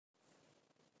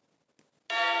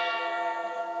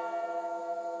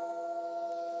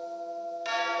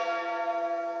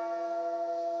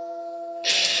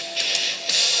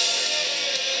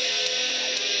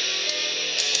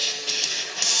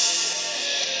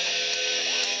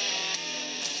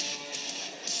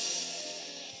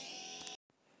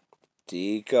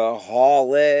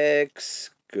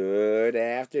Deacaholics, good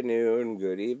afternoon,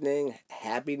 good evening,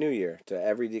 Happy New Year to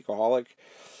every Deacaholic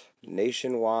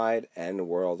nationwide and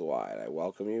worldwide. I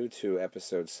welcome you to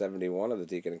episode 71 of the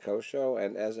Deacon and Co. Show,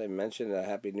 and as I mentioned, a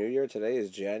Happy New Year. Today is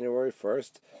January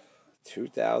 1st,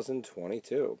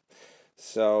 2022.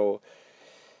 So,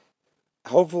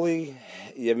 hopefully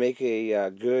you make a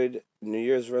good New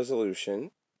Year's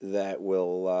resolution that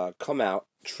will come out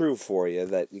true for you,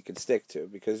 that you can stick to,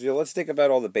 because let's think about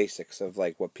all the basics of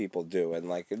like what people do, and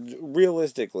like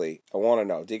realistically I want to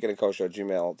know,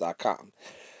 deaconandcoshow@gmail.com,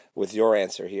 with your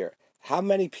answer here. How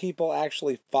many people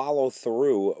actually follow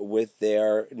through with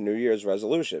their New Year's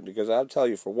resolution? Because I'll tell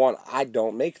you, for one, I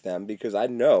don't make them, because I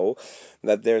know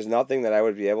that there's nothing that I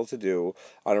would be able to do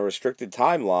on a restricted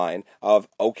timeline of,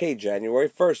 okay, January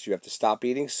 1st, you have to stop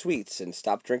eating sweets and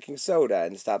stop drinking soda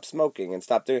and stop smoking and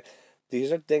stop doing...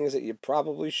 These are things that you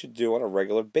probably should do on a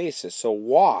regular basis. So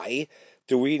why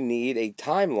do we need a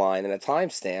timeline and a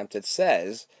timestamp that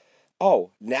says,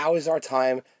 oh, now is our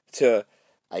time to,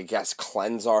 I guess,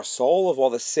 cleanse our soul of all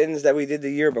the sins that we did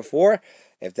the year before?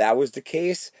 If that was the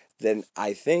case, then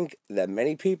I think that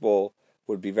many people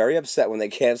would be very upset when they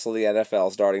cancel the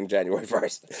NFL starting January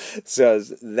 1st. So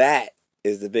that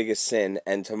is the biggest sin.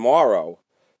 And tomorrow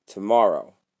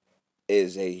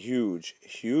is a huge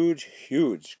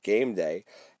game day.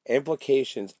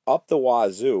 Implications up the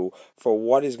wazoo for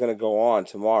what is going to go on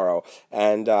tomorrow.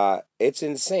 And it's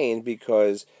insane,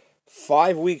 because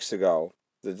 5 weeks ago,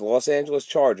 the Los Angeles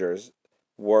Chargers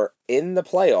were in the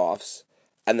playoffs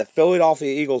and the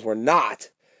Philadelphia Eagles were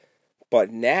not.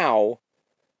 But now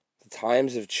the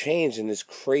times have changed in this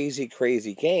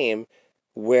crazy game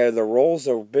where the roles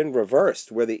have been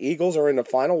reversed, where the Eagles are in the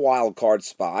final wild card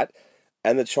spot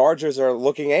and the Chargers are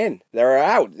looking in. They're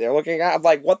out. They're looking out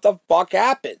like, what the fuck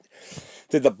happened?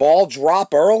 Did the ball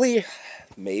drop early?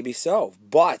 Maybe so.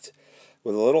 But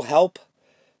with a little help,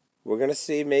 we're going to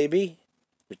see maybe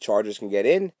the Chargers can get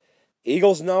in.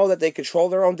 Eagles know that they control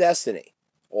their own destiny.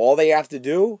 All they have to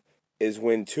do is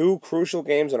win 2 crucial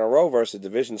games in a row versus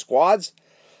division squads,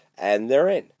 and they're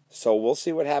in. So we'll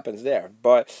see what happens there.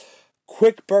 But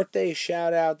quick birthday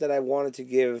shout out that I wanted to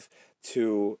give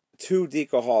to 2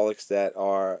 Deacaholics that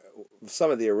are some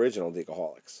of the original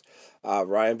Deacaholics.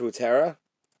 Ryan Butera,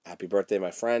 happy birthday, my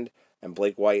friend. And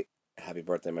Blake White, happy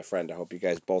birthday, my friend. I hope you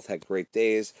guys both had great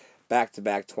days.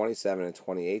 Back-to-back 27 and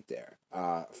 28 there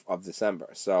of December.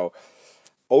 So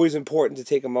always important to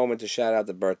take a moment to shout out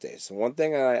the birthdays. One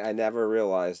thing I never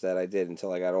realized that I did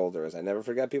until I got older is I never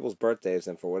forgot people's birthdays.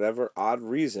 And for whatever odd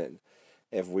reason,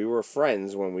 if we were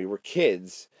friends when we were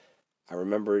kids, I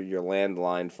remember your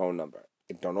landline phone number.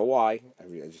 I don't know why. I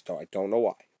don't know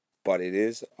why. But it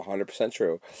is 100%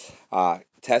 true.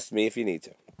 Test me if you need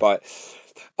to. But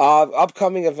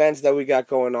upcoming events that we got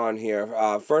going on here.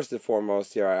 First and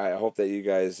foremost here, I hope that you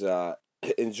guys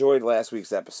enjoyed last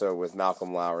week's episode with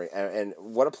Malcolm Lowry. And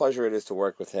what a pleasure it is to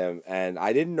work with him. And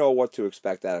I didn't know what to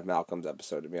expect out of Malcolm's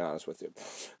episode, to be honest with you.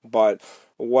 But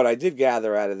what I did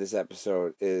gather out of this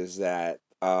episode is that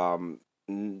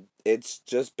it's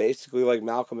just basically like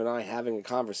Malcolm and I having a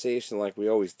conversation like we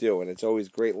always do, and it's always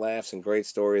great laughs and great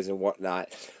stories and whatnot.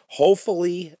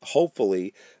 Hopefully,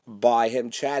 by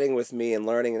him chatting with me and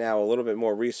learning now a little bit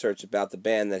more research about the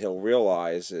band, that he'll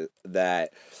realize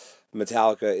that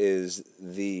Metallica is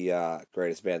the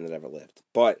greatest band that ever lived.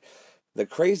 But the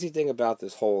crazy thing about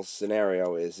this whole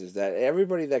scenario is that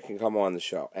everybody that can come on the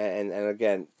show, and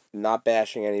again, not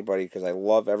bashing anybody, because I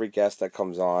love every guest that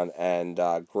comes on, and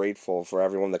grateful for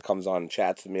everyone that comes on and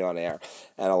chats with me on air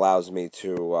and allows me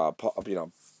to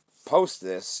post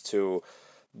this to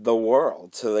the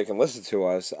world so they can listen to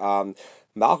us.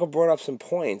 Malcolm brought up some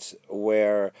points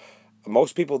where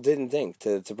most people didn't think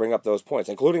to bring up those points,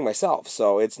 including myself.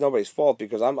 So it's nobody's fault,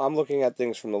 because I'm looking at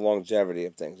things from the longevity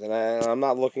of things, and I'm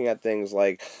not looking at things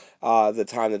like the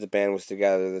time that the band was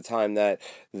together, the time that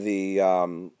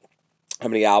the how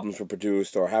many albums were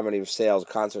produced, or how many sales,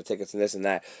 concert tickets, and this and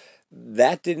that.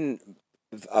 That didn't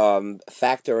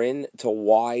factor in to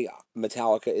why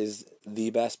Metallica is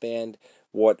the best band.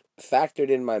 What factored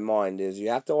in my mind is you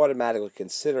have to automatically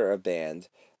consider a band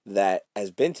that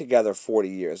has been together 40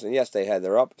 years. And yes, they had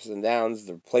their ups and downs,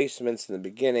 the replacements in the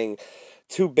beginning,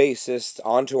 2 bassists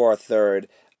onto our third.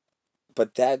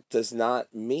 But that does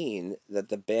not mean that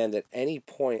the band at any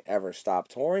point ever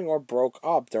stopped touring or broke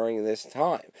up during this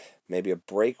time. Maybe a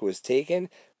break was taken,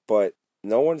 but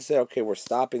no one said, okay, we're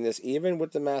stopping this. Even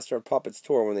with the Master of Puppets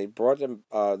tour, when they brought them,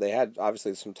 they had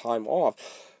obviously some time off.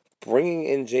 Bringing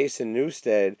in Jason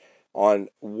Newsted on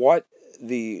what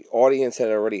the audience had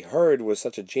already heard was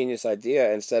such a genius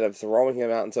idea. Instead of throwing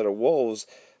him out into the wolves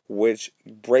which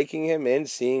breaking him in,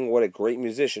 seeing what a great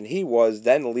musician he was,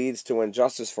 then leads to And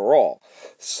Justice for All.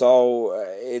 So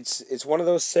it's one of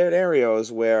those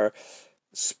scenarios where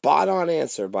spot on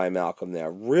answer by Malcolm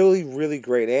there. Really, really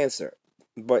great answer.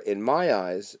 But in my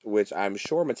eyes, which I'm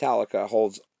sure Metallica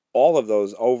holds all of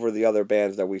those over the other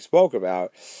bands that we spoke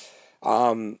about,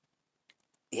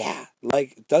 yeah,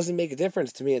 like, doesn't make a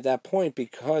difference to me at that point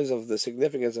because of the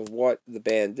significance of what the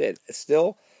band did. It's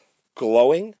still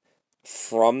glowing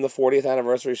from the 40th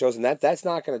anniversary shows, and that's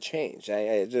not going to change.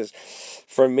 I just,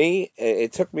 for me,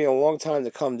 it took me a long time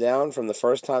to come down from the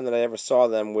first time that I ever saw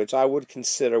them, which I would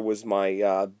consider was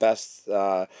my best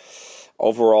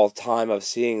overall time of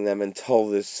seeing them until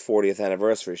this 40th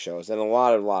anniversary shows, and a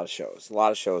lot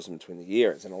of shows in between the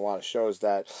years, and a lot of shows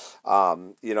that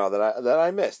that I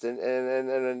missed, and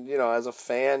as a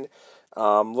fan,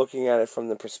 looking at it from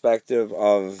the perspective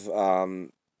of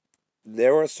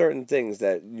there are certain things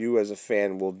that you as a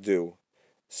fan will do.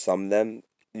 Some of them,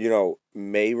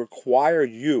 may require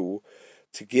you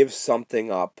to give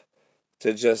something up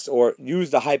to just, or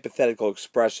use the hypothetical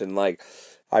expression, like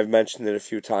I've mentioned it a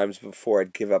few times before,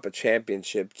 I'd give up a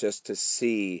championship just to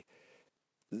see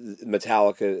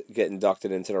Metallica get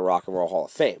inducted into the Rock and Roll Hall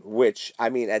of Fame, which, I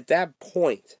mean, at that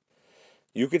point,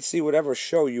 you could see whatever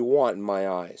show you want in my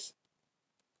eyes.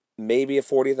 Maybe a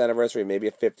 40th anniversary, maybe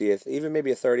a 50th, even maybe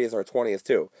a 30th or a 20th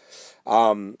too.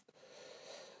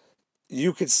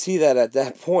 You could see that at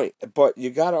that point, but you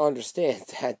got to understand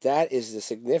that is the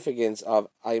significance of,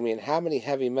 I mean, how many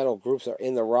heavy metal groups are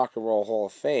in the Rock and Roll Hall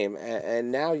of Fame,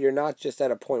 and now you're not just at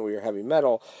a point where you're heavy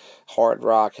metal, hard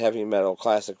rock, heavy metal,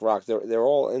 classic rock, they're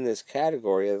all in this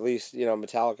category. At least,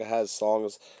 Metallica has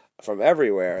songs from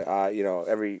everywhere,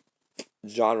 every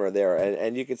genre there,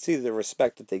 and you can see the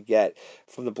respect that they get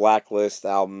from the Blacklist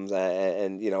albums,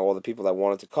 and all the people that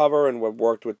wanted to cover and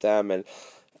worked with them, and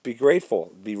be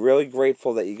really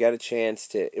grateful that you get a chance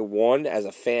to, one, as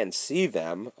a fan, see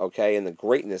them, okay, and the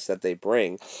greatness that they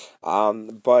bring,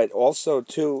 but also,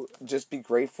 two, just be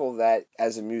grateful that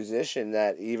as a musician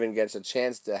that even gets a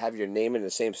chance to have your name in the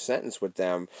same sentence with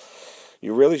them.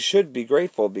 You really should be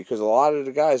grateful, because a lot of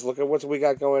the guys, look at what we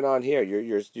got going on here.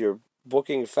 You're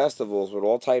booking festivals with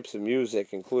all types of music,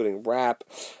 including rap,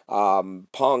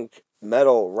 punk,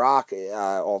 metal, rock,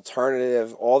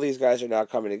 alternative. All these guys are now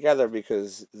coming together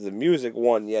because the music,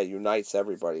 one, unites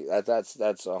everybody. That's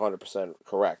 100%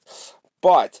 correct.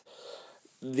 But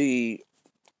the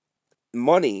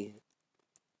money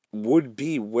would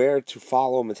be where to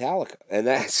follow Metallica, and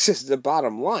that's just the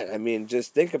bottom line. I mean,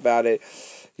 just think about it.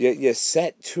 You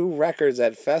set 2 records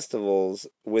at festivals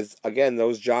with, again,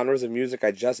 those genres of music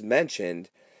I just mentioned,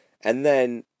 and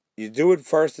then you do it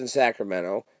first in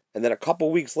Sacramento, and then a couple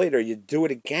weeks later you do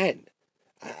it again.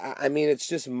 I mean, it's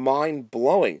just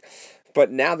mind-blowing.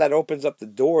 But now that opens up the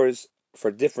doors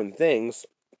for different things,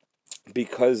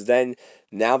 because then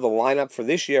now the lineup for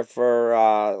this year for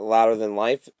Louder Than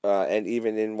Life, and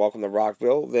even in Welcome to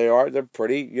Rockville, they're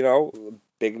pretty,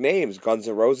 big names. Guns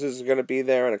N' Roses is going to be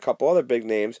there, and a couple other big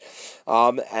names,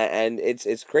 and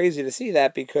it's crazy to see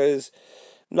that, because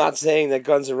I'm not saying that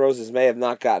Guns N' Roses may have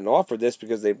not gotten offered this,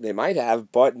 because they might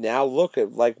have, but now look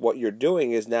at, like, what you're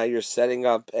doing is now you're setting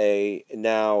up a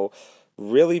now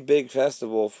really big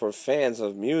festival for fans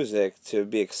of music to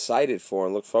be excited for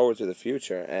and look forward to the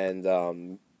future,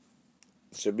 and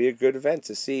should be a good event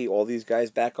to see all these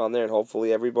guys back on there, and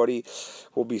hopefully everybody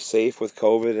will be safe with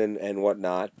COVID and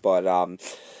whatnot. But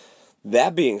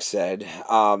that being said,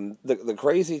 the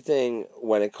crazy thing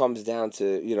when it comes down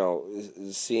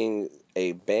to seeing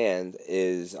a band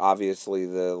is obviously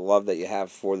the love that you have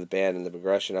for the band and the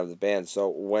progression of the band. So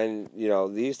when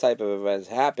these type of events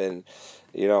happen,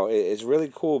 it's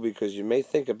really cool, because you may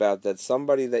think about that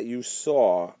somebody that you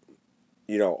saw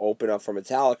open up for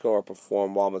Metallica or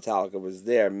perform while Metallica was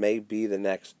there may be the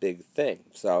next big thing.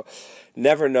 So,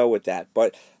 never know with that.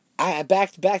 But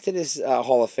back to this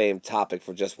Hall of Fame topic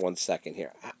for just 1 second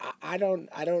here. I don't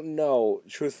know,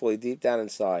 truthfully, deep down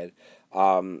inside,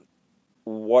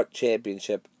 what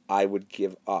championship I would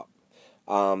give up.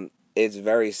 It's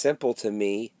very simple to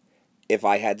me. If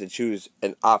I had to choose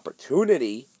an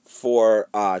opportunity for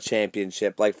a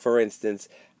championship, like, for instance,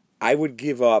 I would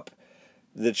give up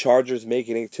the Chargers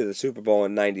making it to the Super Bowl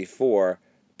in '94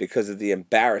 because of the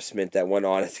embarrassment that went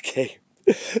on at the game.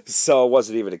 So it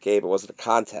wasn't even a game; it wasn't a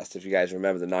contest. If you guys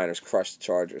remember, the Niners crushed the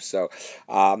Chargers. So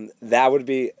that would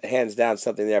be hands down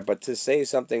something there. But to say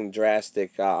something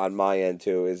drastic on my end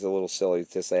too is a little silly.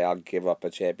 To say I'll give up a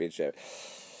championship.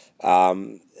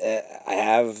 I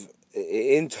have,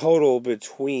 in total,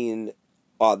 between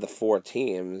the 4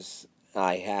 teams,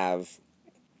 I have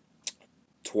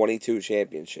 22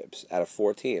 championships out of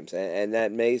 4 teams. And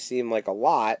that may seem like a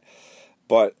lot,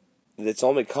 but it's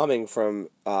only coming from,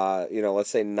 let's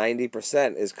say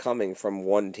 90% is coming from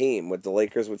one team, with the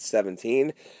Lakers with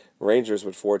 17, Rangers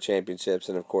with 4 championships,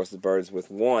 and of course the Birds with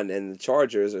 1, and the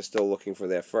Chargers are still looking for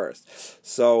their first.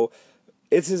 So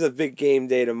this is a big game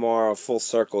day tomorrow, full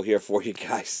circle here for you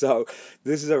guys. So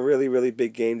this is a really, really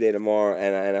big game day tomorrow,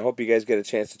 and I hope you guys get a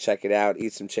chance to check it out,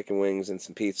 eat some chicken wings and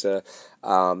some pizza.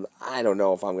 I don't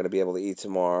know if I'm going to be able to eat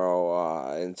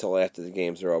tomorrow until after the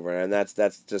games are over, and that's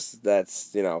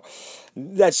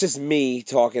just me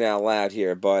talking out loud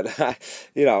here. But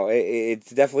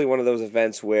it's definitely one of those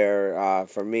events where,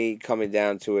 for me, coming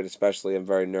down to it, especially, I'm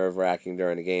very nerve-wracking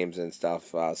during the games and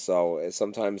stuff. So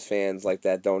sometimes fans like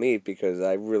that don't eat because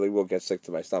I really will get sick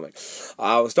to my stomach.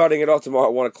 Starting it off tomorrow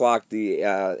at 1 o'clock, the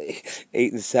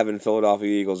 8-7 Philadelphia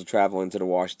Eagles are traveling to the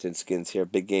Washington Skins here.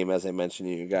 Big game, as I mentioned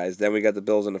to you guys. Then we got the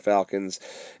Bills and the Falcons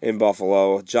in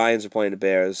Buffalo. Giants are playing the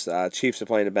Bears. Chiefs are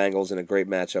playing the Bengals in a great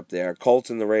matchup there. Colts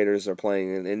and the Raiders are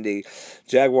playing in Indy.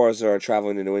 Jaguars are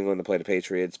traveling to New England to play the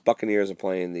Patriots. Buccaneers are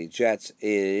playing the Jets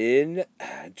in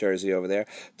Jersey over there.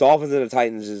 Dolphins and the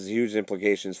Titans is huge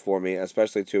implications for me,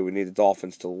 especially too. We need the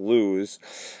Dolphins to lose,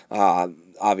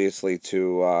 obviously,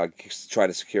 to try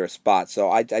to secure a spot.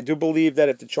 So I do believe that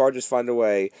if the Chargers find a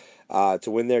way to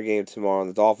win their game tomorrow and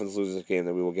the Dolphins lose this game,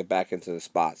 then we will get back into the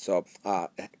spot. So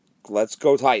let's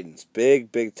go Titans.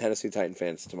 Big Tennessee Titan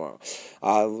fans tomorrow.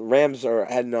 Rams are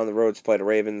heading on the road to play the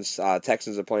Ravens.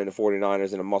 Texans are playing the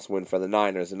 49ers in a must-win for the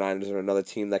Niners. The Niners are another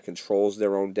team that controls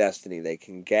their own destiny. They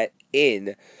can get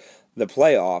in the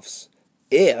playoffs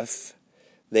if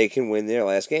they can win their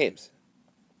last games.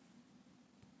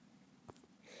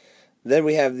 Then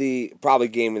we have the probably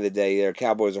game of the day there.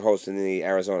 Cowboys are hosting the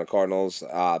Arizona Cardinals.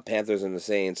 Panthers and the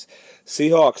Saints.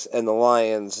 Seahawks and the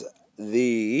Lions.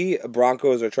 The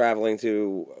Broncos are traveling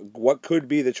to what could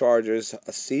be the Chargers'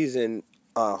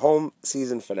 home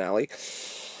season finale.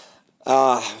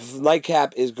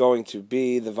 Nightcap is going to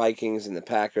be the Vikings and the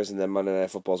Packers, and then Monday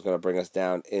Night Football is going to bring us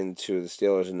down into the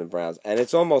Steelers and the Browns. And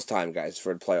it's almost time, guys,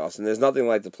 for the playoffs. And there's nothing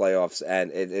like the playoffs,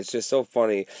 and it's just so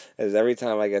funny, as every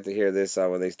time I get to hear this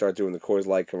when they start doing the Coors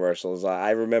Light commercials,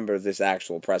 I remember this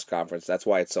actual press conference. That's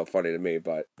why it's so funny to me,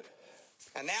 but...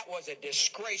 And that was a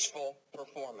disgraceful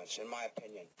performance, in my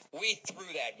opinion. We threw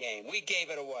that game. We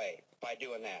gave it away by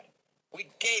doing that. We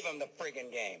gave them the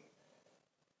friggin' game.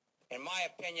 In my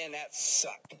opinion, that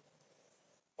sucked.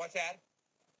 What's that?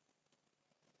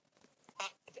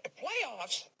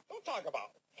 Playoffs? Don't talk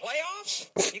about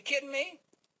playoffs. You kidding me?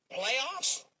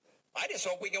 Playoffs? I just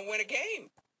hope we can win a game.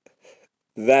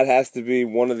 That has to be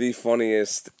one of the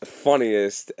funniest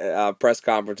press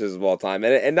conferences of all time,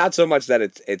 and not so much that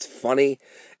it's funny.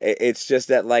 It's just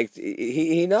that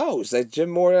he knows that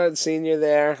Jim Mora Senior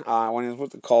there when he was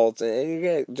with the Colts, and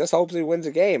he just hopes he wins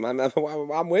a game.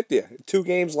 I'm with you. 2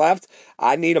 games left.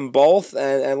 I need them both,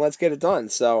 and let's get it done.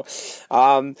 So,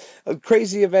 a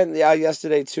crazy event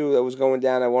yesterday too that was going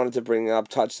down. I wanted to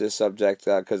touch this subject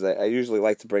because I usually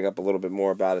like to bring up a little bit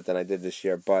more about it than I did this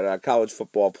year. But college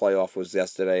football playoff was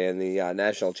yesterday, and the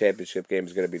national championship game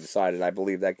is going to be decided. I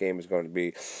believe that game is going to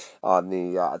be on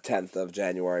the 10th of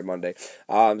January, Monday.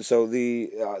 So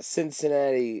the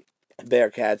Cincinnati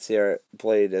Bearcats here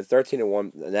played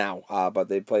 13-1 now, but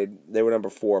they were number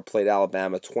 4, played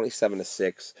Alabama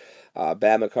 27-6.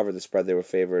 Bama covered the spread. They were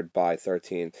favored by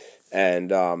 13,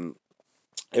 and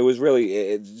it was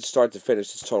really, start to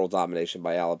finish, it's total domination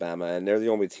by Alabama, and they're the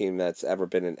only team that's ever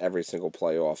been in every single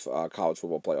playoff, college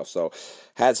football playoff. So,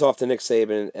 hats off to Nick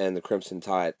Saban and the Crimson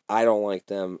Tide. I don't like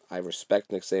them. I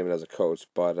respect Nick Saban as a coach,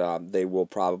 but they will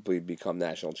probably become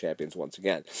national champions once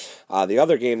again. The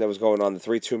other game that was going on, the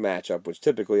 3-2 matchup, which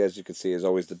typically, as you can see, is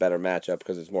always the better matchup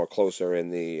because it's more closer in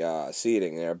the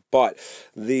seeding there. But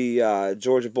the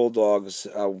Georgia Bulldogs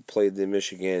played the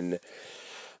Michigan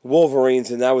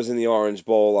Wolverines, and that was in the Orange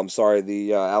Bowl. I'm sorry,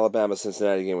 the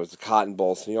Alabama-Cincinnati game was the Cotton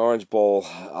Bowl. So the Orange Bowl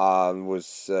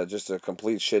was just a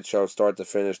complete shit show, start to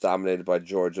finish, dominated by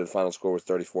Georgia. The final score was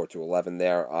 34-11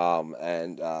 there.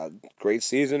 And great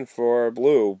season for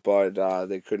Blue, but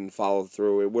they couldn't follow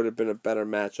through. It would have been a better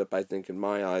matchup, I think, in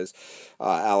my eyes,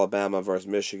 Alabama versus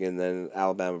Michigan than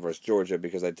Alabama versus Georgia,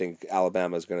 because I think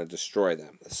Alabama is going to destroy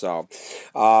them. So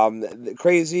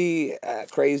crazy,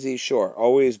 sure,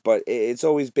 always, but it's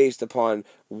always based upon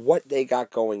what they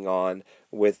got going on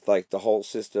with like the whole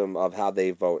system of how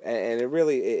they vote, and it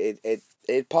really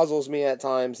it puzzles me at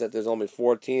times that there's only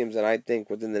 4 teams, and I think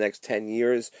within the next 10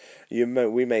 years,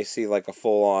 we may see like a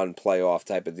full on playoff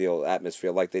type of deal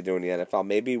atmosphere like they do in the NFL.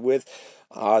 Maybe with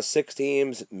 6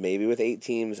 teams, maybe with 8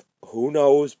 teams. Who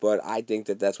knows? But I think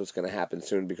that that's what's going to happen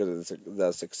soon because of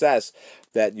the success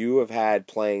that you have had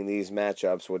playing these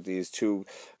matchups with these two,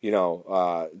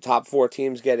 top 4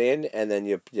 teams get in, and then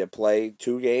you play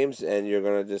 2 games, and you're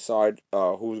going to decide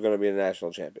who's going to be the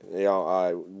national champion.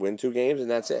 Win 2 games, and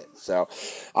that's it. So,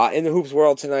 in the hoops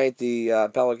world tonight, the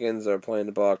Pelicans are playing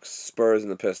the Bucks, Spurs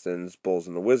and the Pistons, Bulls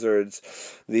and the Wizards,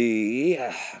 the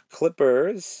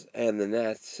Clippers and the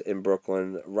Nets in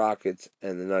Brooklyn, Rockets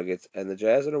and the Nuggets, and the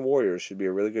Jazz and the Warriors should be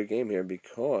a really good game here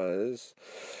because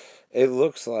it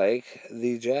looks like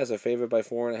the Jazz are favored by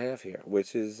 4.5 here,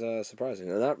 which is surprising.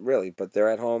 Not really, but they're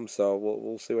at home, so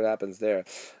we'll see what happens there.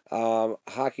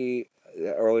 Hockey.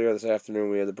 Earlier this afternoon,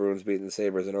 we had the Bruins beating the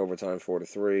Sabres in overtime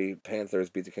 4-3. Panthers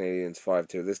beat the Canadiens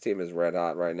 5-2. This team is red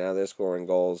hot right now. They're scoring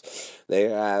goals. They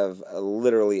have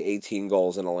literally 18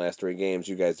 goals in the last 3 games.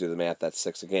 You guys do the math. That's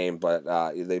 6 a game. But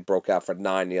they broke out for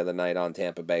 9 the other night on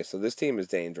Tampa Bay. So this team is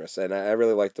dangerous, and I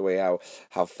really like the way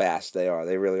how fast they are.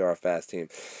 They really are a fast team.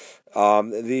 A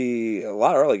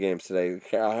lot of early games today.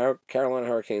 Carolina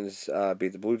Hurricanes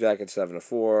beat the Blue Jackets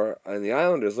 7-4, and the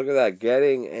Islanders, look at that,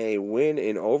 getting a win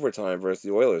in overtime versus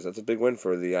the Oilers. That's a big win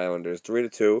for the Islanders.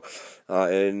 3-2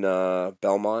 in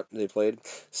Belmont. They played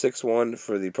 6-1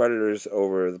 for the Predators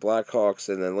over the Blackhawks,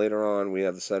 and then later on we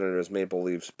have the Senators, Maple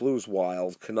Leafs, Blues,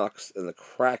 Wild, Canucks, and the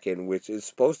Kraken, which is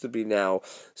supposed to be now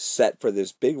set for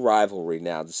this big rivalry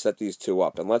now to set these two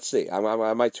up. And let's see.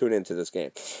 I might tune into this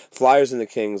game. Flyers and the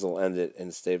Kings will end it in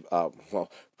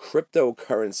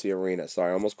Cryptocurrency Arena.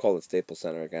 Sorry, I almost called it Staples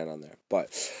Center again on there. But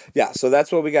yeah, so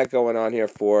that's what we got going on here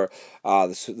for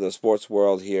the sports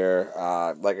world here.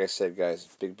 Like I said, guys,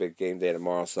 big game day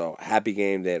tomorrow. So happy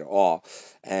game day to all.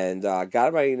 And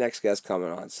got my next guest coming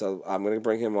on. So I'm going to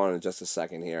bring him on in just a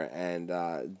second here. And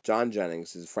John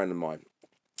Jennings is a friend of mine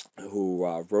who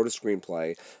wrote a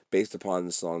screenplay based upon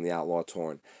the song The Outlaw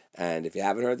Torn. And if you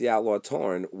haven't heard The Outlaw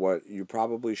Torn, what you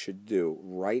probably should do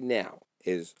right now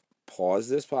is pause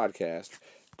this podcast,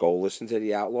 go listen to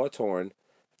The Outlaw Torn,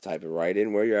 type it right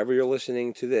in wherever you're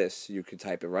listening to this. You can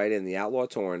type it right in, The Outlaw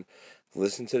Torn,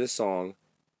 listen to the song,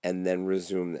 and then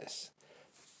resume this.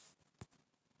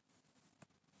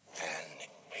 And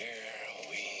here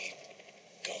we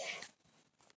go.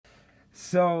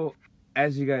 So,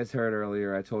 as you guys heard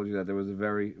earlier, I told you that there was a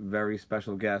very, very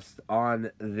special guest on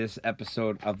this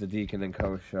episode of the Deacon and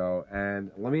Co. show.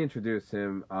 And let me introduce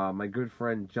him, my good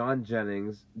friend John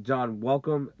Jennings. John,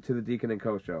 welcome to the Deacon and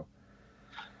Co. show.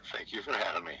 Thank you for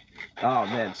having me. Oh,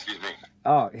 man. Excuse me.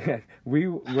 Oh, yeah.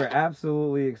 We're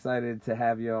absolutely excited to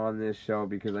have you on this show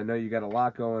because I know you got a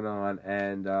lot going on.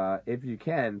 And if you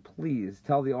can, please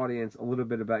tell the audience a little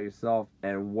bit about yourself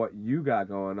and what you got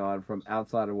going on from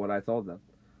outside of what I told them.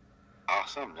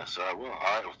 Awesome. Yes, sir, I will. All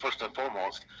right. Well, first and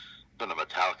foremost, I've been a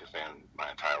Metallica fan my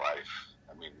entire life.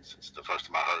 I mean, since the first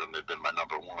time I heard them, they've been my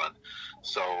number one.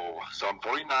 So I'm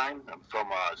 49. I'm from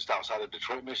just outside of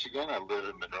Detroit, Michigan. I live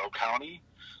in Monroe County.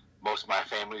 Most of my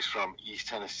family's from East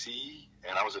Tennessee,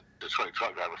 and I was a Detroit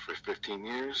truck driver for 15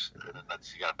 years. And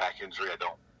that's, got a back injury. I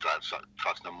don't drive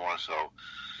trucks no more, so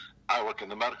I work in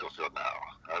the medical field now.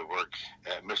 I work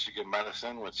at Michigan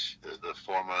Medicine, which is the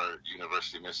former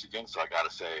University of Michigan, so I got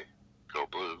to say, go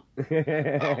blue.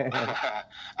 I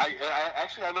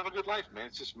live a good life, man.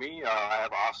 It's just me. I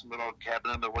have an awesome little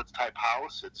cabin in the woods type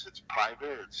house. It's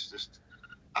private. It's just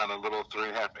on a little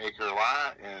 3.5 acre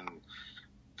lot, and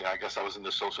I guess I was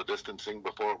into social distancing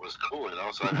before it was cool,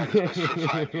 so I've had this place for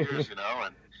 5 years,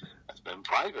 and it's been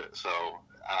private, so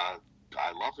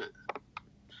I love it.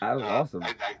 That was awesome.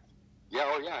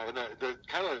 Yeah, and the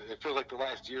kind of, it feels like the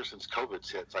last year since COVID's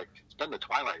hit, it's been the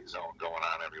Twilight Zone going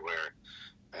on everywhere.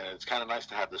 And it's kind of nice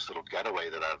to have this little getaway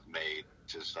that I've made,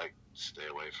 just like stay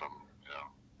away from,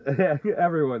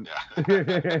 everyone.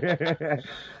 Yeah.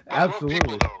 Absolutely. I love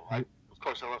people, though. Of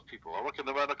course, I love people. I work in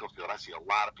the medical field. I see a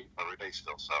lot of people every day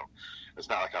still, so it's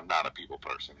not like I'm not a people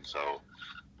person. So,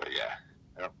 but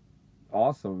yeah.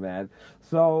 Awesome, man.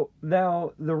 So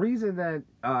now the reason that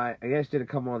I asked you to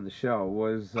come on the show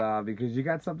was because you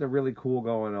got something really cool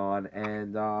going on.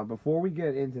 And before we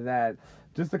get into that,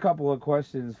 just a couple of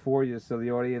questions for you so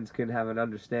the audience can have an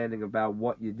understanding about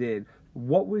what you did.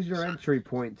 What was your entry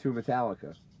point to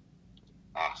Metallica?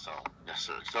 Awesome. Yes,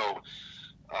 sir. So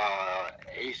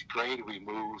 8th grade, we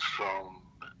moved from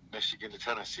Michigan to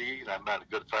Tennessee, and I met a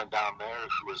good friend down there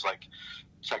who was like,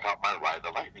 check out my Ride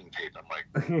the Lightning tape. I'm like,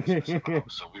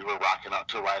 so we were rocking out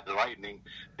to Ride the Lightning,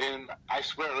 and I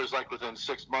swear it was like within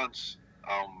 6 months,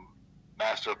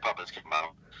 Master of Puppets came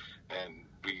out, and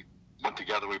we went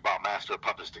together. We bought Master of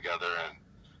Puppets together, and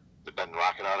we've been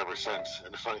rocking out ever since.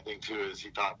 And the funny thing too is he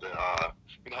thought that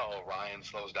how Ryan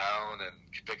slows down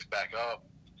and picks back up.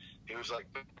 He was like,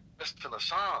 listen to the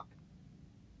song.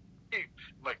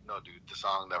 I'm like, no, dude, the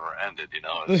song never ended,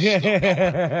 It's still going.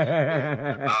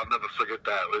 I'll never forget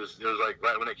that. It was like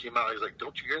right when it came out, he was like,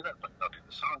 don't you hear that? I'm like, no, dude,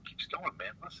 the song keeps going,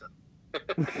 man. Listen.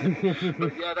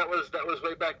 But yeah, that was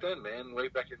way back then, man. Way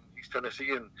back in East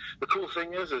Tennessee. And the cool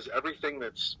thing is everything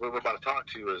that's what we're about to talk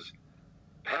to is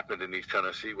happened in East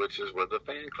Tennessee, which is where the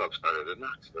fan club started in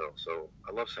Knoxville. So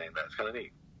I love saying that. It's kind of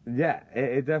neat. Yeah,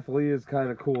 it definitely is kind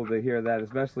of cool to hear that,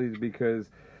 especially because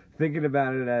thinking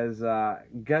about it as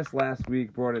guest last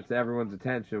week brought it to everyone's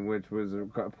attention, which was a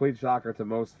complete shocker to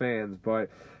most fans. But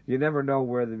you never know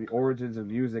where the origins of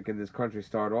music in this country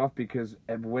start off, because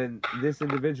when this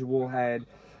individual had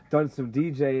done some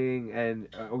DJing and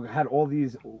had all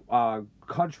these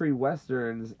country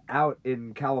westerns out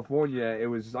in California, it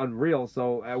was unreal.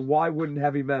 So why wouldn't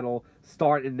heavy metal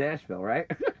start in Nashville, right?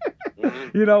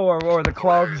 Or the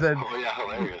clubs and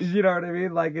hilarious. You know what I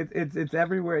mean? Like it's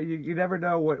everywhere. You never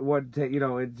know what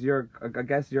it's your, I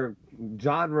guess your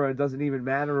genre doesn't even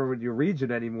matter with your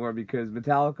region anymore, because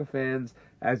Metallica fans,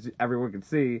 as everyone can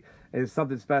see, is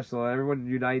something special. Everyone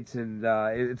unites, and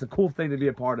it's a cool thing to be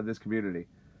a part of this community.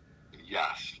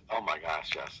 Yes. Oh my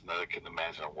gosh, yes. I couldn't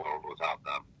imagine a world without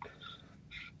them.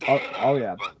 Oh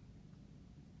yeah. But,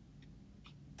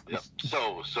 yep.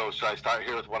 So should I start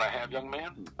here with what I have, young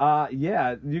man?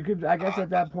 Yeah. You could. I guess at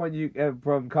that point, you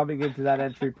from coming into that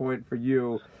entry point for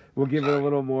you, we'll give it a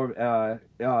little more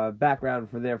background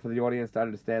for the audience to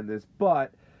understand this.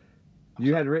 But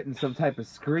you had written some type of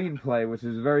screenplay, which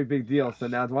is a very big deal. So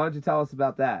now, why don't you tell us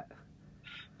about that?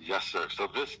 Yes, sir. So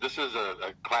this is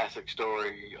a classic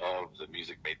story of the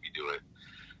music made me do it.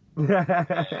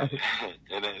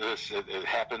 And it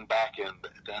happened back in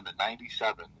the end of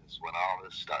 '97 is when all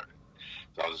this started.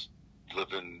 So I was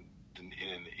living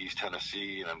in East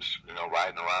Tennessee, and I'm just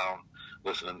riding around,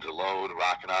 listening to Load,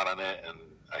 rocking out on it, and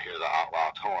I hear the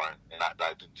Outlaw touring, and I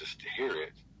didn't just hear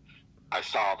it. I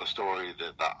saw the story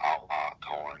that the Outlaw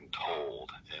touring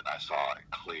told, and I saw it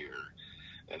clear,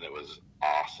 and it was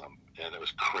awesome, and it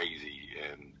was crazy,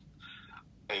 and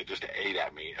it just ate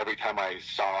at me. Every time I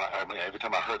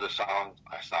heard the song,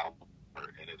 I saw it,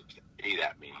 and it just ate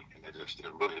at me, and it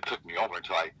really took me over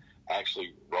until I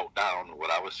actually wrote down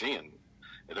what I was seeing,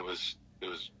 and it was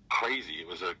crazy. It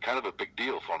was a kind of a big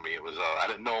deal for me. It was I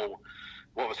didn't know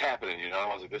what was happening.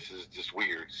 I was like, this is just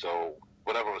weird. So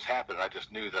whatever was happening, I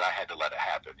just knew that I had to let it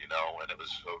happen. And it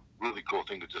was a really cool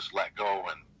thing to just let go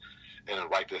and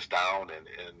write this down and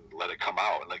let it come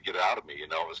out and let get it out of me. It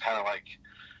was kind of like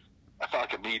I felt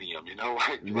like a medium.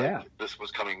 Like this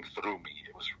was coming through me.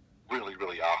 It was really,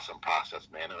 really awesome process,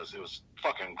 man. It was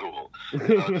fucking cool.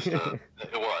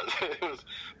 It was.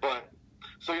 But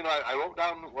so I wrote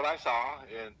down what I saw,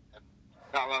 and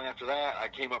not long after that, I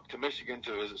came up to Michigan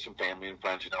to visit some family and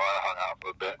friends. I hung out for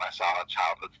a bit, and I saw a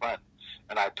childhood friend,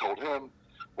 and I told him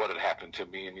what had happened to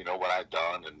me and what I'd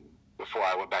done. And before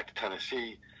I went back to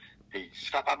Tennessee, he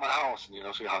stopped by my house,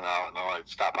 and so we hung out, and I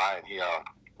stopped by, and he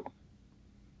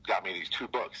got me these 2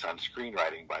 books on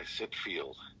screenwriting by Sid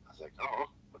Field. I was like, oh,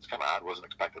 that's kind of odd. Wasn't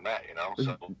expecting that,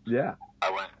 So yeah,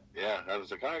 I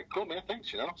was like, all right, cool, man,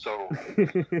 thanks, So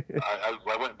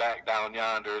I went back down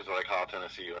yonder, is what I call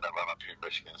Tennessee when I'm up here in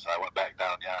Michigan. So I went back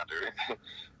down yonder,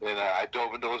 and I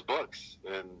dove into those books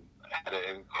and had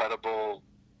an incredible,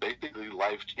 basically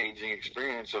life-changing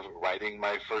experience of writing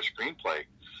my first screenplay,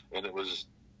 and it was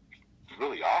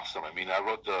really awesome. I mean, I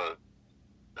wrote the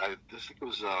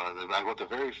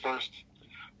very first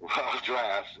rough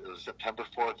draft. It was September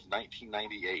 4th,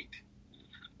 1998,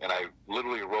 and I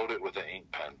literally wrote it with an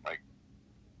ink pen, like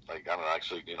I don't know,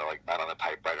 actually, like not on a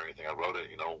typewriter or anything. I wrote it,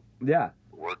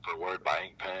 word for word by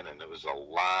ink pen, and it was a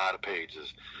lot of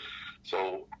pages.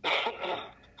 So,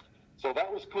 so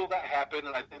that was cool. That happened,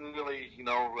 and I didn't really,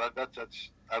 that's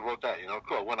I wrote that,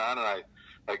 cool. I went on, and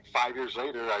like 5 years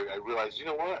later, I realized, you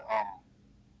know what,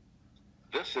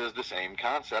 this is the same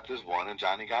concept as One and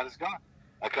Johnny Got His Gun.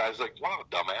 I was like, wow,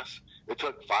 dumbass. It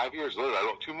took 5 years later. I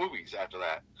wrote 2 movies after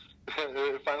that.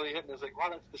 It finally hit me. I was like, wow,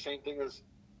 that's the same thing as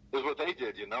what they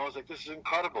did, I was like, this is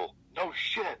incredible. No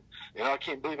shit. I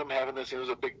can't believe I'm having this. It was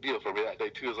a big deal for me that day,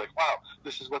 too. I was like, wow,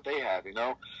 this is what they have,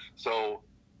 So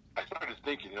I started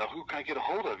thinking, who can I get a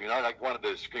hold of? I wanted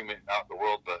to scream it out in the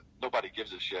world, but nobody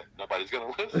gives a shit. Nobody's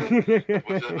going to listen,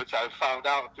 which I found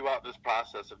out throughout this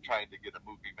process of trying to get a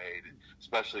movie made,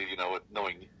 especially, with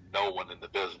knowing no one in the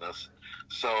business.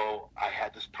 So I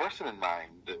had this person in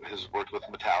mind that has worked with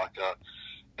Metallica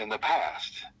in the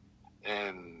past,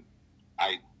 and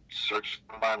I searched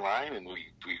him online, and we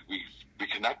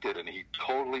connected, and he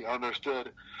totally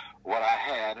understood what I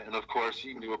had, and of course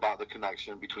he knew about the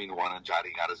connection between one and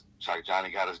Johnny got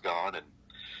his gun,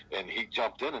 and he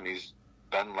jumped in, and he's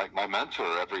been like my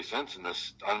mentor ever since in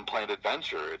this unplanned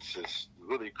adventure. It's just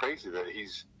really crazy that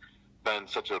he's been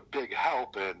such a big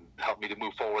help and helped me to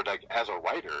move forward, like as a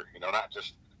writer, not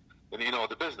just. And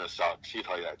the business sucks. He'll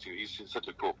tell you that too. He's such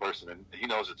a cool person, and he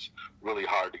knows it's really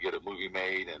hard to get a movie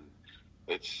made, and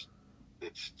it's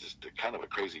just kind of a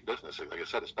crazy business. Like I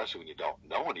said, especially when you don't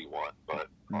know anyone. But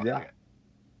yeah,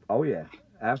 oh yeah,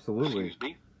 absolutely.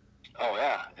 Excuse me. Oh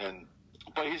yeah,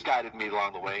 but he's guided me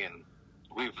along the way, and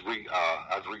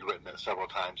I've rewritten it several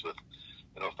times with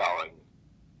following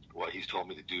what he's told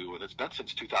me to do, and it's been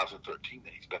since 2013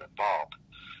 that he's been involved.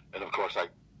 And of course, I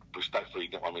respectfully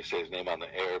don't want me to say his name on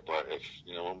the air, but if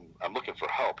I'm looking for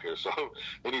help here, so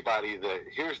anybody that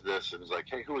hears this and is like,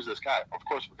 hey, who is this guy? Of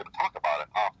course we're going to talk about it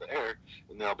off the air,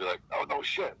 and they'll be like, oh no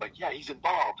shit, like, yeah, he's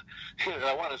involved. And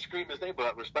I want to scream his name,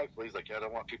 but respectfully he's like, yeah, I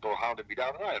don't want people hounding me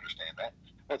down, and I understand that.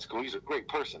 That's cool. He's a great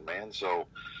person, man. So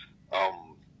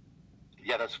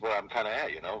yeah, that's where I'm kind of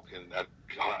at, and I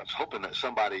was hoping that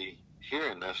somebody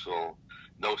hearing this will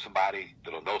know somebody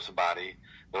that'll know somebody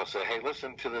that'll say, hey,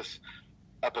 listen to this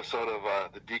episode of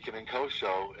the Deacon and Co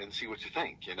show and see what you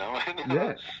think, and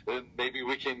and maybe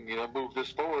we can move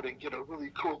this forward and get a really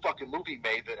cool fucking movie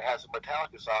made that has a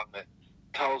Metallica song that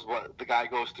tells what the guy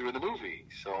goes through in the movie.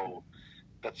 So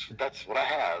that's what I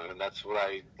have, and that's what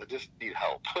I just need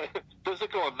help,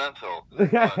 physical and mental.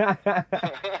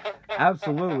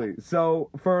 Absolutely. So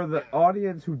for the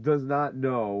audience who does not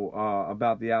know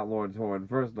about the Outlaw and Torn,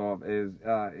 first off, is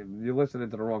you're listening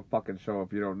to the wrong fucking show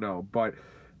if you don't know, but.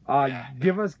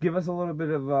 Give us a little bit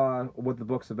of what the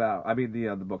book's about. I mean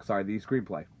the book. Sorry, the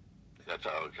screenplay. That's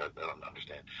I don't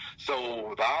understand.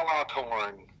 So the Outlaw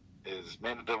Torn is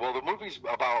the movie's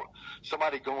about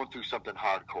somebody going through something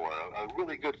hardcore. A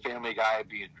really good family guy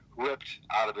being ripped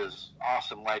out of his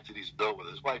awesome life that he's built with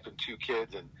his wife and 2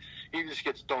 kids, and he just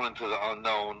gets thrown into the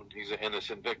unknown. He's an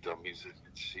innocent victim.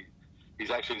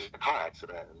 He's actually in a car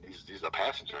accident, and he's a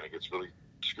passenger, and he gets really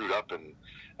screwed up and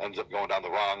ends up going down the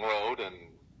wrong road and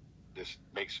just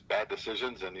makes bad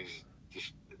decisions, and it's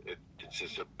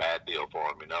just a bad deal for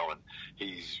him, and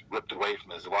he's ripped away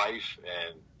from his life,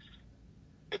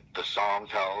 and the song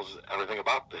tells everything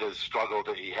about his struggle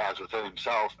that he has within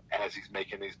himself as he's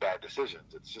making these bad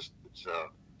decisions. It's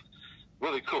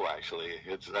really cool, actually.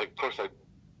 It's of course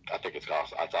I think it's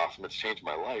awesome. It's awesome. It's changed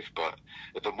my life, but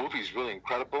the movie's really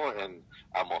incredible, and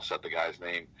I almost said the guy's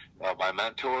name. My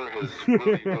mentor has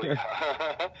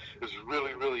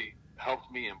really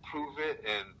helped me improve it,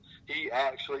 and he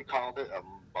actually called it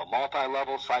a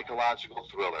multi-level psychological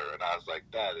thriller, and I was like,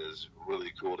 that is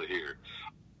really cool to hear.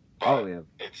 But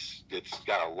it's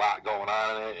got a lot going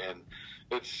on in it, and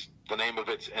it's the name of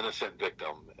it's Innocent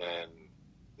Victim, and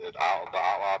the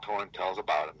Outlaw Torn tells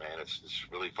about it, man. It's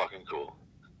really fucking cool.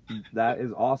 That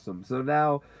is awesome. So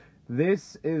now,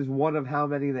 this is one of how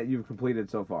many that you've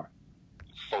completed so far?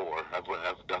 4.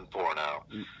 I've done 4 now.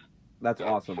 That's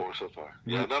awesome. 4 so far.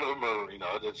 Yeah, none of them are,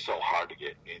 it's so hard to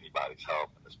get anybody's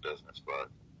help in this business, but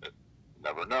you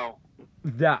never know.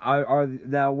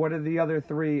 Now, what are the other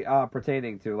 3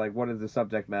 pertaining to? Like, what is the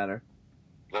subject matter?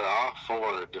 They're all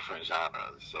 4 different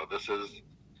genres. So this is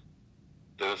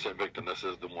The Innocent Victim. This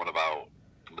is the one about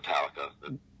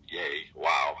Metallica. Yay.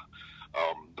 Wow.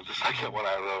 But the second one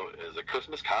I wrote is a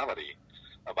Christmas comedy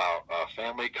about a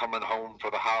family coming home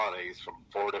for the holidays from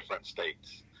 4 different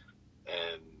states.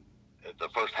 And the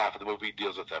first half of the movie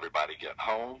deals with everybody getting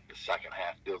home. The second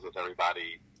half deals with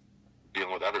everybody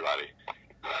dealing with everybody.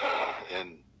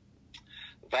 And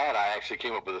that, I actually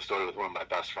came up with a story with one of my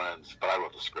best friends, but I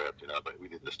wrote the script, but we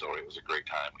did the story. It was a great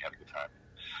time. We had a good time.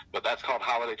 But that's called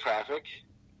Holiday Traffic.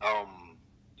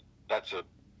 That's a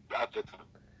good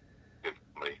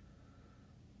comedy.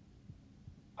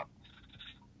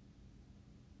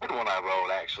 The one I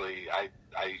wrote, actually, I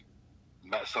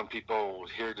met some people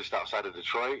here just outside of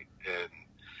Detroit, and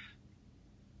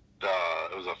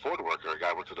it was a Ford worker. A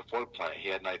guy worked at a Ford plant. He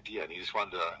had an idea, and he just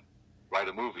wanted to write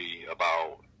a movie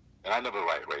about, and I never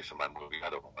write race in my movie. I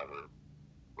don't ever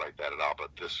write that at all, but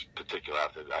this particular, I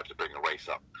have to bring a race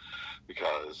up,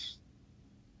 because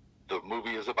the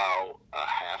movie is about a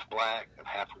half black and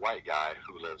half white guy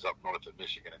who lives up north of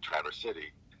Michigan in Traverse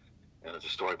City, and it's a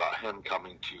story about him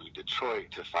coming to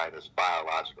Detroit to find his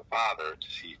biological father to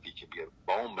see if he can be a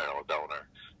bone marrow donor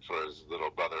for his little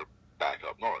brother back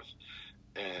up north.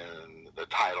 And the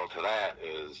title to that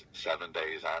is 7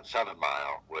 Days on 7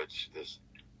 Mile, which is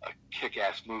a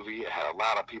kick-ass movie. It had a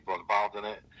lot of people involved in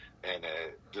it, and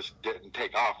it just didn't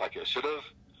take off like it should have.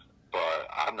 But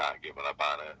I'm not giving up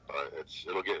on it. But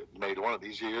it'll get made one of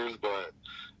these years. But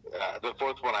the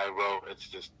fourth one I wrote,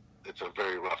 it's a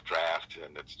very rough draft,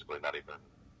 and it's really not even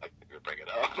like to bring it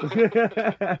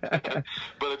up.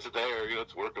 But it's there,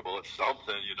 it's workable. It's something,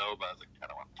 But I was like, I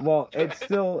don't want to. Well, it's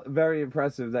still very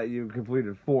impressive that you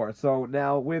completed 4. So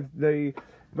now with the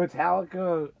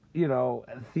Metallica,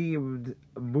 themed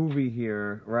movie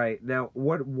here, right? Now,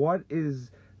 what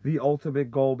is the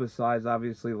ultimate goal besides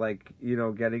obviously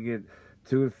getting it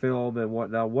to film and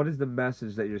whatnot? What is the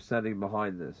message that you're sending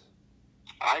behind this?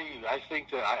 I think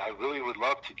that I really would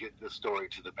love to get this story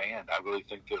to the band. I really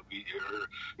think that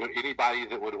anybody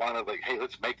that would want to hey,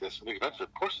 let's make this. Eventually,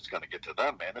 of course, it's going to get to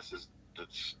them, man.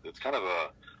 It's kind of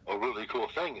a really cool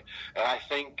thing, and I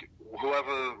think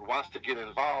whoever wants to get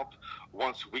involved,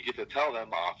 once we get to tell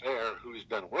them off air who's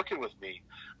been working with me,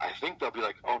 I think they'll be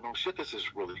like, oh no shit, this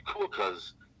is really cool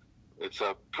because it's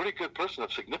a pretty good person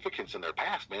of significance in their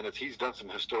past, man. He's done some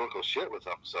historical shit with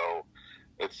them, so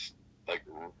it's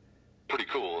pretty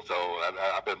cool. So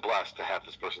I've been blessed to have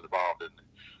this person involved, and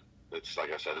it's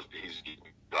like I said, he's giving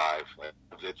me drive.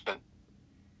 It's been,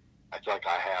 I feel like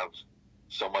I have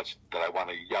so much that I want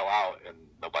to yell out, and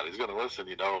nobody's going to listen,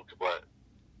 but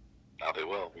now they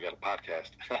will. We got a podcast.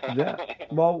 Yeah.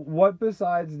 Well, what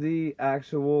besides the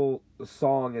actual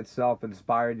song itself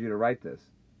inspired you to write this?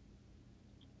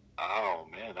 Oh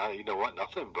man, you know what?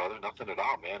 Nothing, brother. Nothing at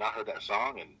all, man. I heard that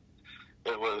song, and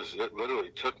it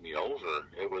literally took me over.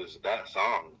 It was that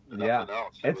song. Nothing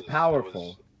else. It's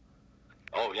powerful.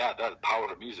 Oh yeah, that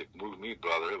power of music moved me,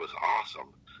 brother. It was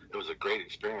awesome. It was a great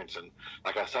experience, and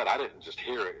like I said, I didn't just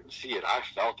hear it and see it. I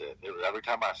felt it. Every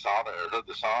time I saw it or heard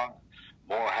the song,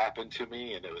 more happened to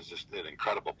me, and it was just an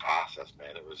incredible process,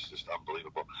 man. It was just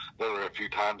unbelievable. There were a few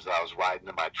times that I was riding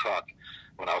in my truck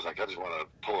when I was like, I just want to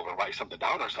pull over and write something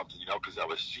down or something, because I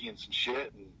was seeing some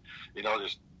shit and,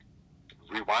 just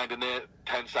rewinding it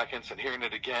 10 seconds and hearing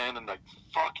it again and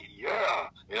fuck yeah.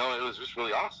 It was just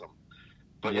really awesome.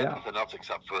 But yeah, nothing else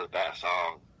except for that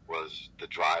song was the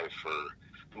drive for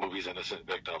the movie's Innocent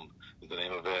Victim is the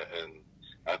name of it. And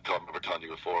I remember telling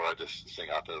you before, I just sing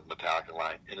out the Metallica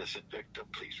line, "Innocent victim,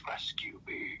 please rescue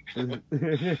me." But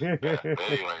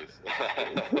anyways.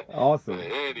 Awesome.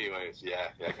 Anyways, yeah.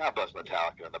 God bless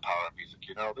Metallica and the power of music.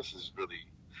 This is really,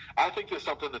 I think there's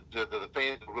something that the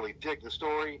fans will really dig the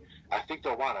story. I think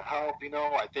they'll want to help,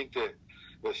 I think that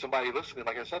there's somebody listening,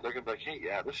 like I said, they're going to be like, hey,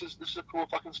 yeah, this is a cool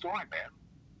fucking story, man.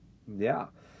 Yeah,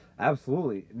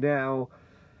 absolutely. Now,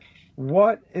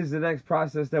 what is the next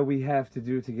process that we have to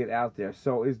do to get out there?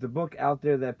 So is the book out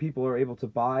there that people are able to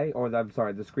buy, or I'm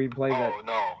sorry, the screenplay?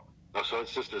 No. So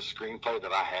it's just a screenplay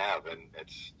that I have, and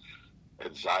it's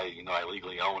I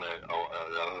legally own it.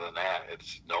 Other than that,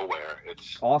 it's nowhere.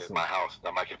 It's awesome. In my house,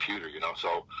 on my computer.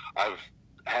 So I've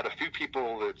had a few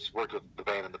people that's worked with the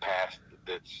band in the past.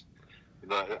 That's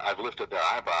I've lifted their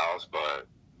eyebrows, but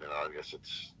I guess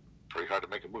it's pretty hard to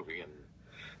make a movie.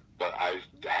 But I've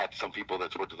had some people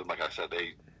that's worked with them. Like I said,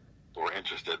 they were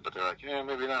interested, but they're like, yeah,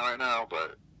 maybe not right now.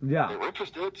 But yeah, they were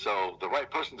interested. So the right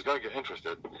person's got to get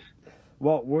interested.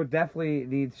 Well, we'll definitely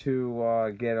need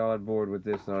to get on board with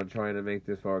this on trying to make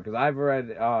this forward, because I've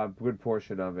read a good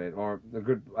portion of it, or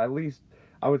at least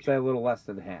I would say a little less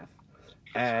than half.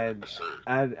 And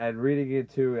reading it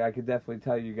too, I can definitely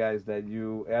tell you guys that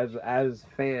you, as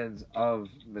fans of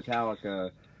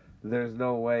Metallica, there's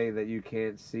no way that you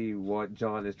can't see what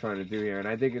John is trying to do here, and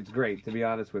I think it's great, to be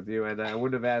honest with you. And I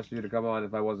wouldn't have asked you to come on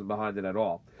if I wasn't behind it at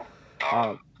all.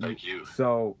 Thank you.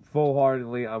 So,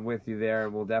 full-heartedly, I'm with you there,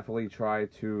 and we'll definitely try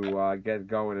to get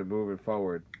going and moving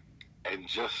forward. And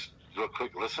just real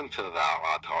quick, listen to the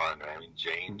Outlaw Torn. I mean,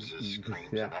 James's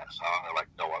screams in that song are like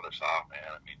no other song, man.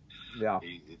 I mean, yeah,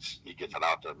 he gets it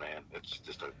out there, man. It's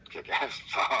just a kick-ass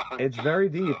song. It's very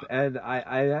deep, and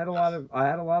I had a lot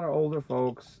of older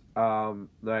folks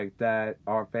like that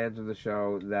are fans of the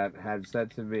show that had said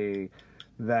to me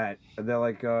that they're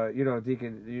like,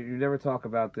 Deacon, you never talk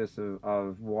about this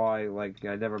of why,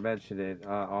 I never mention it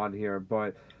on here,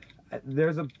 but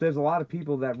there's a lot of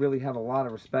people that really have a lot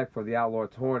of respect for the Outlaw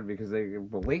Torn because they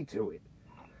relate to it,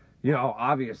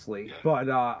 obviously. Yeah. But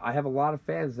I have a lot of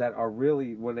fans that are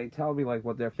really, when they tell me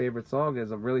what their favorite song is,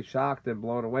 I'm really shocked and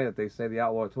blown away that they say the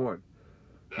Outlaw Torn.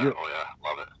 Yeah,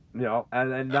 love it.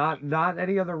 And not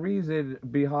any other reason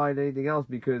behind anything else,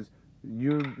 because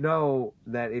you know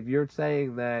that if you're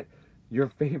saying that your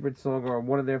favorite song or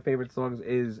one of their favorite songs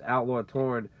is Outlaw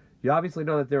Torn, you obviously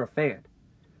know that they're a fan.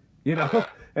 You know, Yeah.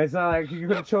 it's not like you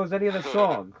could have chose any other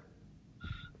song.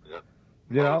 Yep.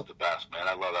 You know, Load's the best, man.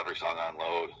 I love every song on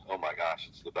Load. Oh my gosh,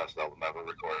 it's the best album ever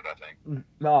recorded, I think.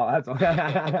 no, that's Of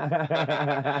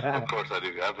course I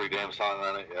do. Every damn song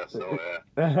on it, yes. So,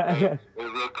 hey,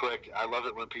 real quick, I love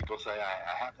it when people say,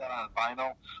 I have that on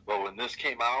vinyl. Well, when this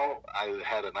came out, I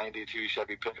had a 92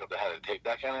 Chevy pickup that had a tape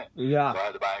deck in it. Yeah. So I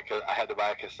had to buy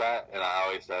a cassette, and I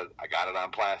always said, I got it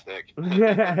on plastic.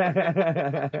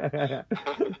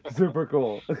 Super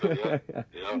cool. Yeah.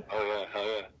 Oh,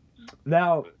 yeah.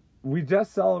 Now, we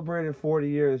just celebrated 40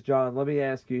 years, John. Let me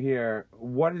ask you here: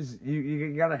 what is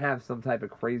you gotta have some type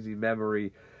of crazy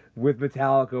memory with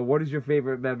Metallica? What is your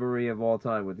favorite memory of all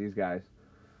time with these guys,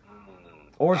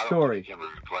 or story? I don't think it can be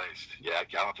replaced. Yeah, I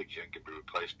don't think it can be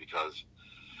replaced because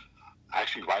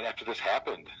actually, right after this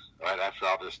happened, right after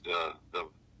all this,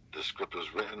 the script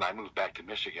was written, I moved back to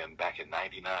Michigan back in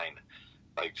 '99,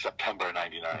 like September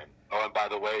 '99. Oh, and by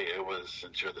the way, it was,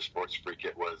 since you're the sports freak,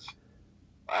 it was.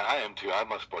 I am too.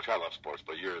 I'm a sports. I love sports,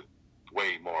 but you're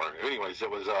way more. Anyways, it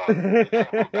was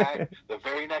back, the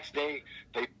very next day.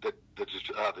 The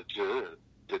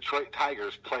Detroit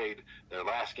Tigers played their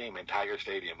last game in Tiger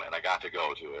Stadium, and I got to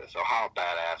go to it. So how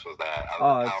badass was that? I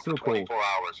was in town for 24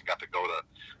 hours and got to go to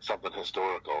something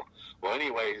historical. Well,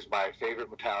 anyways, my favorite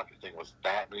Metallica thing was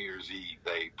that New Year's Eve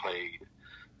they played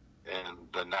in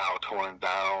the now torn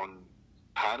down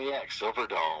Pontiac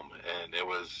Silverdome, and it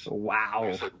was wow.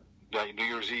 Like I said, New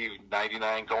Year's Eve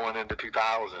 '99 going into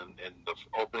 2000, and the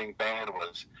opening band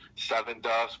was Seven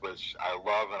Dust, which I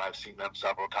love, and I've seen them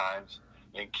several times.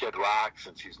 And Kid Rock,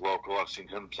 since he's local, I've seen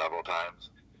him several times.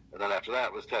 And then after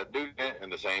that was Ted Nugent, and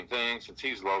the same thing, since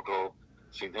he's local,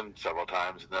 seen him several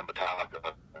times. And then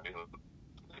Metallica, they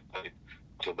played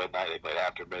till midnight. They played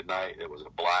after midnight. It was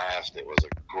a blast. It was a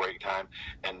great time.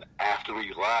 And after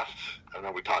we left, I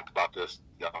know we talked about this,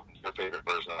 your favorite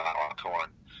version of Outlaw Torn.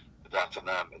 S&M.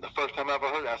 And the first time I ever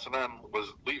heard S&M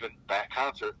was leaving that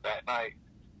concert that night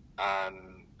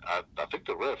on, I think,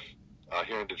 the Riff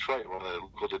here in Detroit. One of the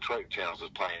local Detroit channels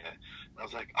was playing it. And I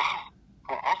was like, oh,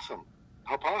 how awesome.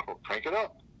 How powerful. Crank it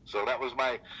up. So that was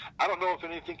my, I don't know if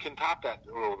anything can top that,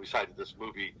 well, besides this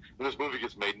movie. When this movie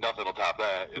gets made, nothing will top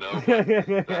that, you know.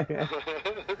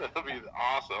 That'll be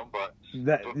awesome. But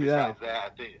besides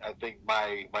that, I think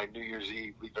my New Year's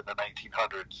Eve leaving the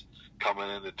 1900s, coming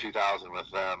into 2000 with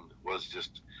them was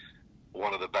just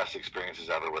one of the best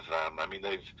experiences ever with them. I mean,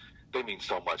 they mean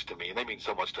so much to me, and they mean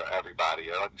so much to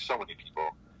everybody. I mean, so many people.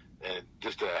 And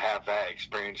just to have that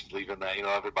experience leaving that,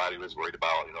 everybody was worried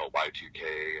about,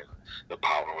 Y2K and the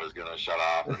power was going to shut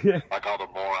off. And like all the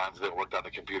morons that worked on the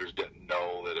computers didn't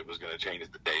know that it was going to change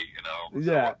the date,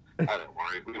 Yeah. So I didn't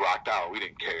worry. We rocked out. We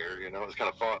didn't care, It was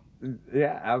kind of fun.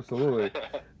 Yeah, absolutely.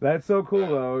 That's so cool,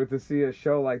 though, to see a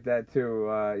show like that,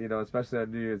 too, especially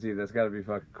on New Year's Eve. That's got to be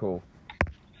fucking cool.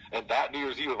 And that New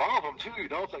Year's Eve of all of them, too,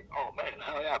 it's like, oh, man,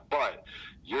 hell yeah. But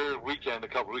your weekend a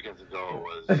couple weekends ago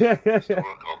was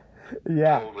historical.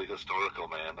 Yeah, totally historical,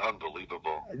 man.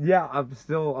 Unbelievable. Yeah, I'm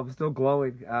still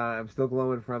glowing. I'm still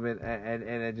glowing from it,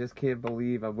 and I just can't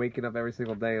believe I'm waking up every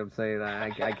single day. I'm saying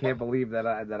I can't believe that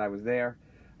I was there,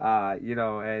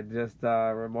 and just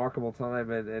remarkable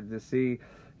time, and to see,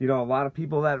 a lot of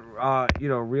people that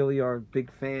really are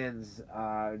big fans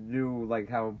knew like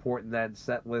how important that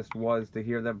set list was to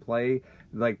hear them play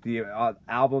like the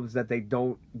albums that they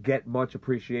don't get much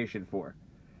appreciation for.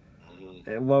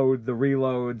 Load, the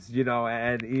reloads,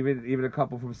 and even a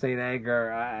couple from Saint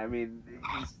Anger. I mean,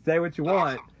 say what you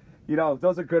want,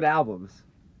 those are good albums.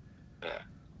 Yeah.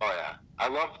 Oh yeah. I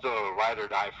love the ride or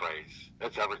die phrase.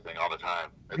 It's everything all the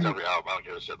time. It's every album. I don't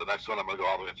give a shit. The next one I'm gonna go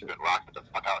all the way through and rock it the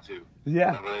fuck out too.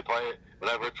 Yeah. Whenever they play it,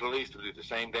 whenever it's released, they do the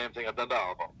same damn thing I've done to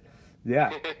all of them.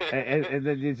 Yeah, and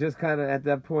then you just kind of, at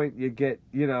that point, you get,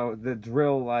 the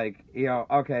drill, like,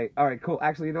 okay, all right, cool.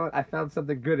 Actually, you know what? I found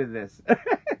something good in this.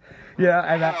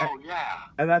 And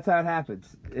that's how it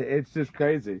happens. It's just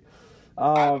crazy.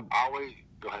 I always,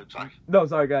 go ahead, sorry. No,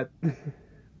 sorry, go ahead.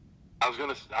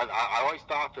 I always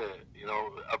thought that,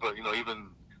 even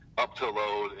up to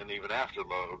Load and even after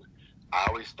Load, I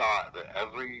always thought that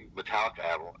every Metallica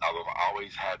album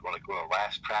always had one, like, the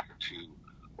last track or two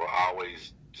were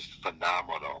always just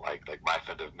phenomenal, like My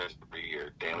Friend of Misery or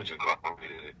Damage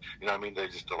Incorporated. They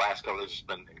just, the last couple have just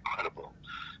been incredible.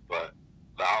 But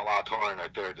the Outlaw Torn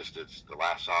right there, just it's the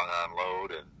last song on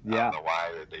Load, and I don't know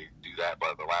why that they do that,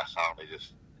 but the last song they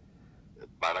just,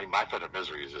 My Friend of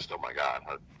Misery is just, oh my god,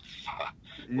 I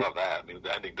love that. I mean,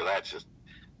 the ending to that's just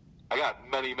I got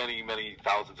many, many, many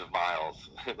thousands of miles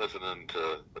listening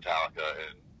to Metallica,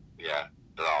 and yeah,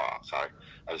 they're all sorry.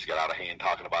 I just get out of hand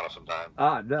talking about them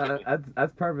sometimes. No,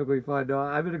 that's perfectly fine. No,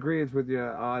 I'm in agreement with you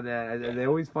on that. And they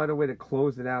always find a way to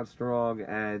close it out strong,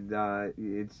 and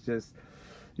it's just,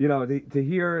 to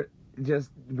hear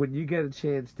just when you get a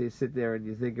chance to sit there and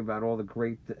you think about all the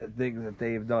great things that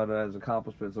they've done as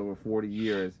accomplishments over 40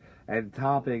 years, and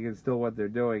topping is still what they're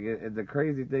doing. And the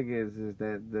crazy thing is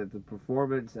that the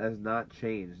performance has not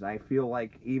changed. I feel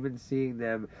like even seeing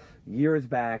them years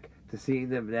back to seeing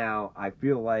them now, I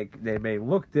feel like they may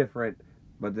look different,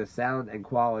 but the sound and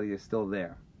quality is still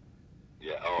there.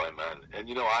 Yeah, oh, amen. And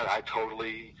I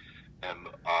totally am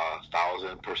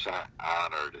 1,000%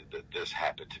 honored that this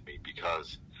happened to me,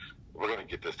 because we're going to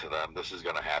get this to them. This is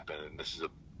going to happen, and this is a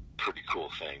pretty cool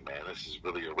thing, man. This is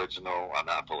really original. I'm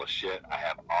not full of shit. I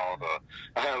have all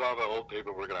the old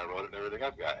paperwork, and I wrote it and everything.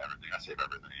 I've got everything. I save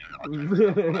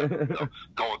everything.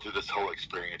 Going through this whole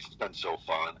experience, it's been so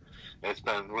fun. It's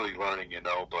been really learning,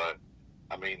 but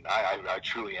I mean, I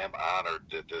truly am honored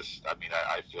that this, I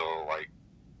feel like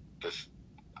this,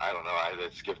 I don't know,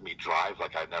 it's given me drive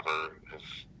like I never have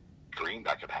dreamed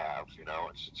I could have,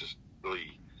 it's just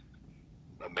really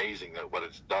amazing that what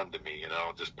it's done to me,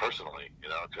 just personally,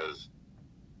 because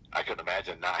I couldn't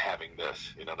imagine not having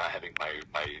this, not having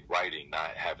my writing,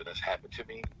 not having this happen to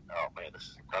me. Oh man, this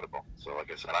is incredible. So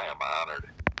like I said, I am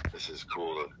honored. This is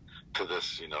cool to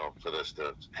this, for this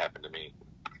to happen to me.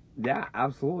 Yeah,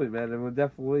 absolutely, man, and we'll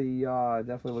definitely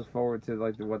look forward to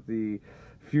what the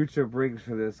future brings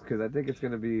for this, because I think it's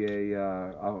going to be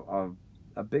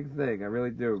a big thing. I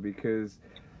really do, because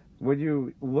when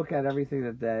you look at everything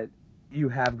that you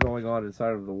have going on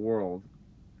inside of the world,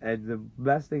 and the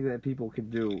best thing that people can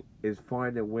do is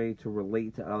find a way to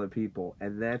relate to other people,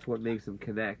 and that's what makes them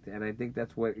connect. And I think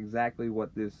that's exactly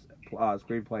what this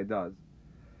screenplay does.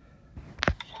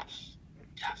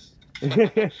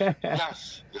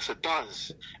 Yes, it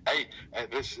does. Hey,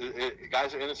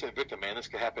 guys are innocent victim, man. This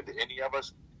could happen to any of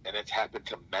us, and it's happened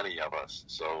to many of us.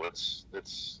 So it's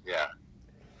yeah.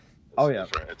 Oh yeah,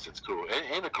 it's cool.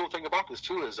 And the cool thing about this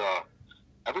too is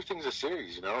everything's a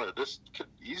series. This could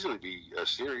easily be a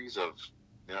series of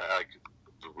like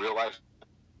real life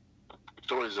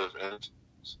stories of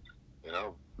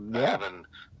having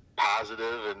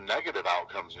positive and negative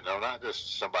outcomes. Not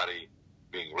just somebody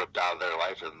being ripped out of their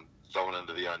life and thrown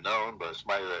into the unknown, but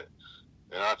somebody that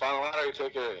I found a lottery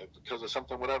ticket because of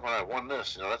something, whatever, and I won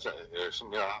this. That's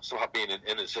somehow being an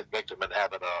innocent victim and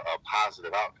having a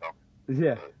positive outcome.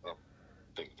 Yeah. I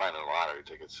think finding a lottery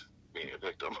ticket's being a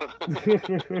victim.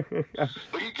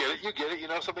 But you get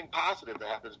it. Something positive that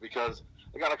happens because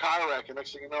I got a car wreck, and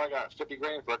next thing you know, I got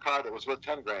 $50,000 for a car that was worth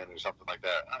 $10,000 or something like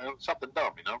that. Something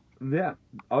dumb, Yeah.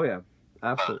 Oh yeah.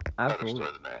 Absolutely. Better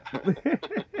story than that.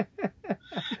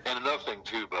 And another thing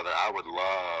too, brother, I would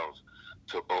love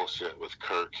to bullshit with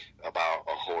Kirk about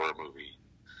a horror movie.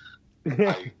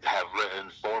 I have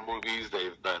written 4 movies.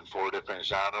 They've been 4 different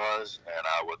genres, and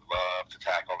I would love to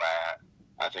tackle that.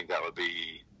 I think that would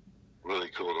be really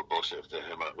cool to bullshit with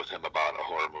him about a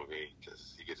horror movie,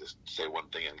 because he could just say one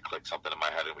thing and click something in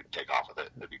my head, and we'd take off with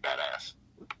it. It'd be badass.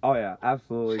 Oh yeah,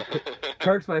 absolutely.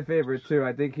 Kirk's my favorite too.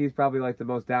 I think he's probably the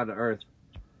most down to earth.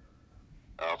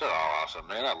 Oh, they're all awesome,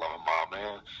 man. I love them all,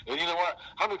 man. And you know what?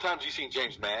 How many times have you seen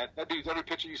James mad? That dude, every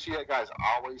picture you see, that guy's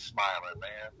always smiling,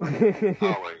 man.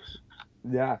 Always.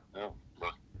 Yeah. Oh,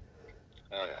 look.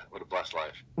 Oh, yeah. What a blessed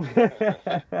life.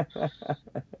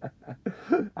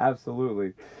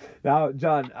 Absolutely. Now,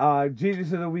 John,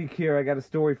 Genius of the Week here. I got a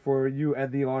story for you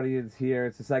and the audience here.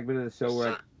 It's a segment of the show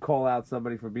where I call out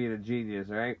somebody for being a genius,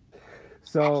 all right?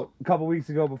 So, a couple weeks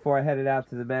ago, before I headed out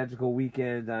to the magical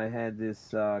weekend, I had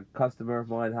this customer of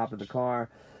mine hop in the car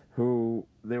who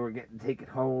they were getting taken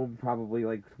home probably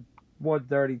 1:30,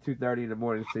 2:30 in the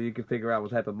morning, so you can figure out what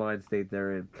type of mind state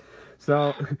they're in.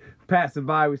 So, passing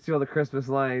by, we see all the Christmas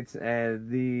lights, and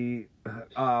the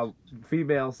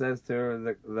female says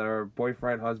to their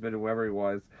boyfriend, husband, whoever he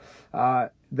was,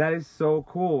 that is so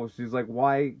cool. She's like,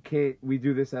 why can't we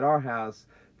do this at our house?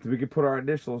 We could put our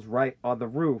initials right on the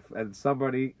roof. And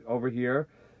somebody over here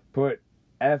put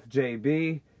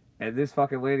FJB, and this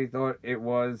fucking lady thought it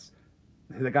was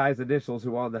the guy's initials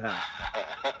who owned the house.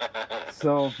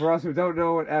 So for us who don't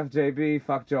know what FJB,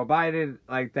 fuck Joe Biden,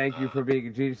 thank you for being a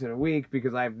genius of the week,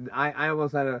 because I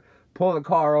almost had to pull the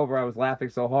car over. I was laughing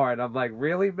so hard. I'm like,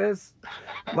 really, miss?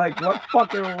 What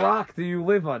fucking rock do you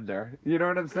live under? You know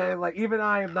what I'm saying? Even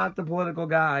I am not the political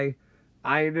guy.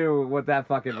 I knew what that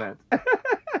fucking meant.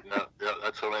 Yeah,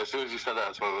 that's what, as soon as you said that,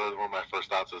 that's one of my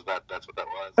first thoughts was that's what that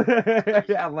was.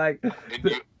 Yeah, And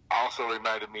you also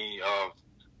reminded me of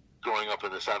growing up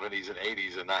in the 70s and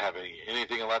 80s and not having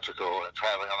anything electrical and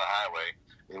traveling on the highway,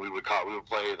 and we would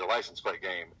play the license plate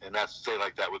game, and that's say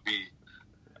like that would be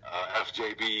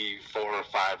FJB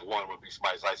 451 would be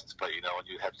somebody's license plate, you know, and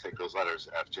you'd have to take those letters,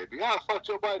 FJB, fuck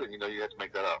Joe Biden, you know, you had to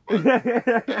make that up. But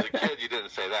as a kid, you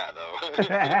didn't say that, though.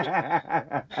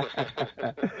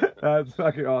 That's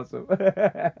fucking awesome.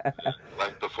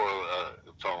 Like before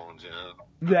phones, you know.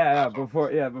 Yeah, before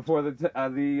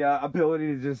the ability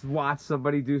to just watch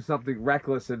somebody do something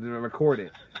reckless and record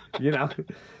it. You know,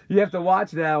 you have to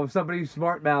watch now if somebody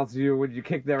smart mouths you when you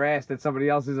kick their ass that somebody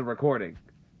else isn't recording.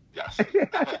 Yes.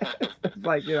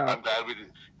 Like, you know. I'm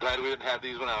glad we didn't have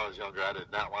these when I was younger. I did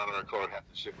not want to record half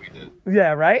the shit we did.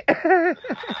 Yeah, right?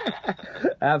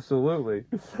 Absolutely.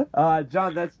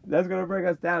 John, that's going to bring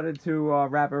us down into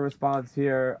rapid response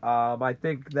here. I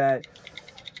think that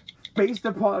based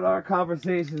upon our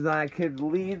conversations, I could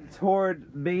lean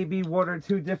toward maybe one or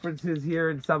two differences here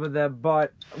in some of them,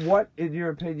 but what, in your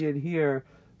opinion here,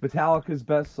 Metallica's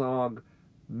best song,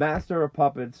 Master of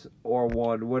Puppets or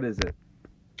One, what is it?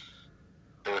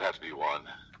 It would have to be One.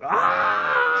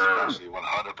 Ah! Especially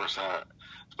 100%.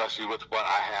 Especially with what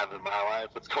I have in my life,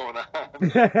 what's going on.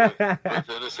 with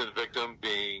Innocent Victim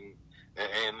being,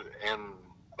 and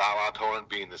Outlaw Torn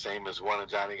being the same as One and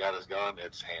Johnny Got His Gun,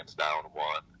 it's hands down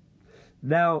One.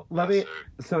 Now, Sir.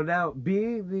 so now,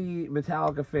 being the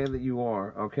Metallica fan that you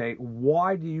are, okay,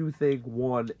 why do you think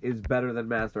One is better than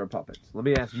Master of Puppets? Let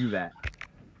me ask you that.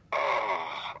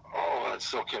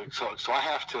 That's okay. So I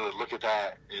have to look at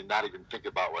that and not even think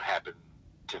about what happened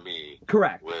to me.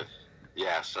 Correct.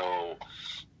 So,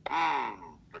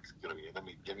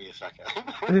 give me a second.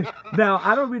 Now,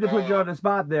 I don't mean to put you on the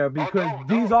spot there because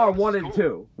these are 1 and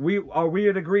 2. Are we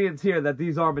in agreement here that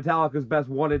these are Metallica's best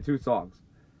 1 and 2 songs?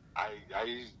 I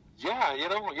agree,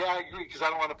 because I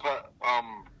don't want to put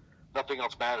Nothing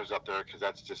Else Matters up there because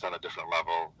that's just on a different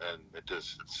level and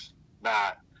it's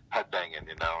not headbanging,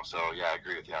 you know. So yeah, I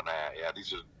agree with you on that. Yeah,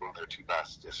 these are one of their two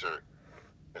best. Yes, sir.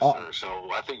 Yes, sir.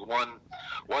 So I think one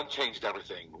changed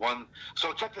everything.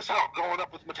 So check this out. Growing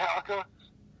up with Metallica,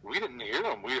 we didn't hear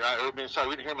them. We didn't hear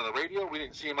them on the radio. We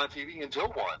didn't see them on TV until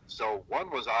One. So One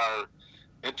was our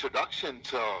introduction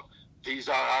to these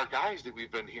are our guys that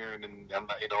we've been hearing and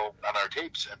you know, on our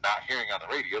tapes and not hearing on the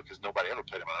radio because nobody ever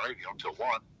played them on the radio until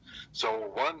One.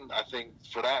 So One, I think,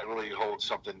 for that really holds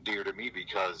something dear to me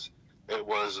because it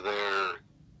was their,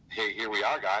 hey, here we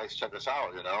are, guys, check us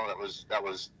out. You know, that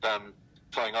was them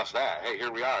telling us that, hey,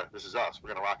 here we are, this is us. We're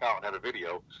gonna rock out and have a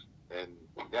video, and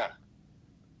yeah,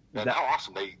 and how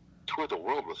awesome they toured the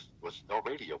world with no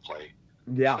radio play.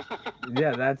 Yeah,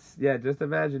 Just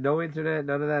imagine, no internet,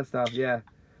 none of that stuff. Yeah.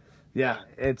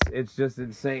 It's just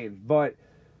insane. But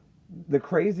the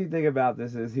crazy thing about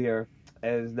this is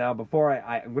now before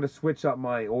I'm gonna switch up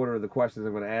my order of the questions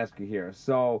I'm gonna ask you here.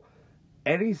 So,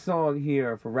 any song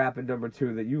here for Rapid number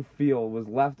 2 that you feel was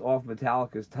left off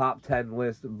Metallica's top 10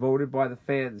 list voted by the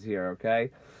fans here,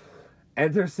 okay?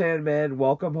 Enter Sandman,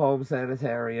 Welcome Home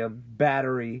Sanitarium,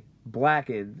 Battery,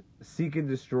 Blackened, Seek and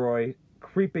Destroy,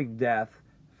 Creeping Death,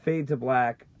 Fade to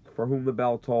Black, For Whom the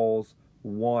Bell Tolls,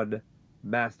 One,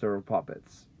 Master of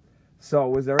Puppets. So,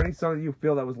 was there any song that you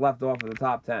feel that was left off of the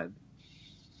top 10?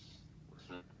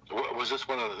 Was this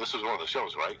one of the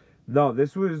shows, right? No,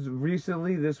 this was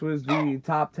recently. This was the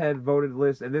top 10 voted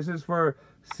list, and this is for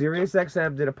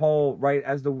SiriusXM did a poll right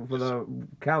for the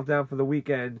countdown for the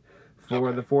weekend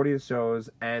for the 40th shows,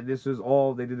 and this was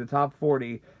all they did the top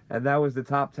 40, and that was the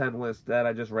top 10 list that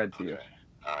I just read to you.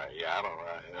 All right, yeah, I don't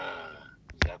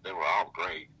know. They were all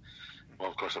great. Well,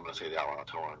 of course, I'm going to say the Outlaw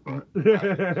Torn, but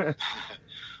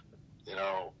you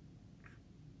know,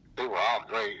 they were all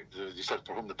great. You said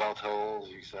For Whom the Bell Tolls.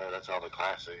 You said that's all the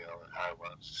classic. You know, I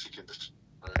was seeking this.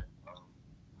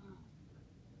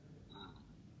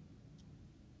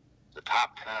 The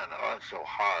top 10. Oh, it's so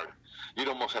hard. You'd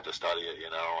almost have to study it, you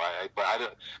know.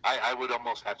 I would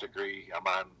almost have to agree. I'm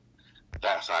on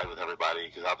that side with everybody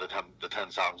because out of the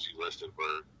 10 songs you listed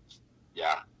were,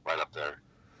 right up there.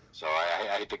 So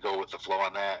I hate to go with the flow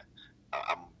on that.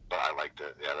 But I liked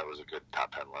it. Yeah, that was a good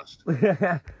top 10 list.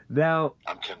 Now,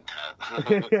 I'm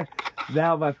content.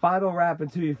 Now, my final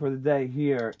rapid to you for the day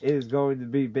here is going to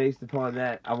be based upon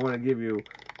that. I want to give you,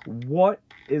 what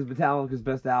is Metallica's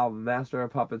best album, Master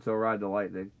of Puppets or Ride the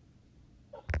Lightning?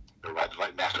 Ride the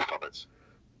Lightning, Master of Puppets.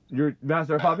 Your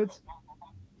Master of Puppets?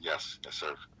 Yes,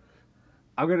 sir.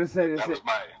 I'm going to say this. That was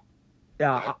my...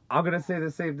 Yeah, I'm going to say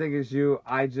the same thing as you.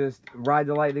 Ride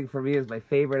the Lightning for me is my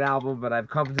favorite album, but I've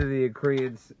come to the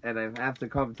agreement, and I have to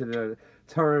come to the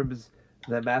terms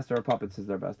that Master of Puppets is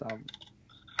their best album.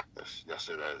 Yes,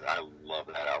 it is. I love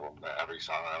that album, every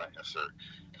song on it. Yes, sir.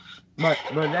 But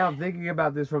now thinking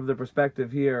about this from the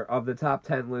perspective here of the top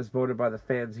 10 list voted by the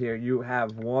fans here, you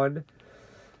have 1,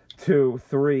 2,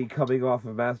 3 coming off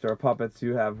of Master of Puppets.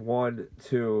 You have 1,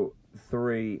 2,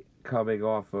 3 coming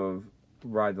off of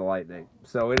Ride the Lightning.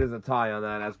 So it is a tie on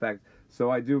that aspect.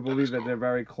 So I do believe that they're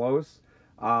very close.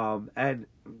 And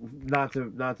not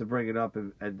to bring it up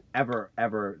and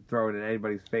ever throw it in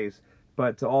anybody's face,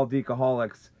 but to all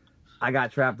Deacaholics, I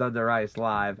got Trapped Under Ice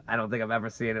live. I don't think I'm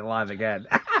ever seeing it live again.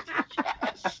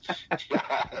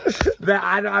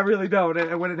 I really don't.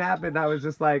 And when it happened, I was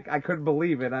just like, I couldn't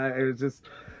believe it. It was just,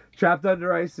 Trapped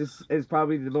Under Ice is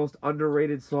probably the most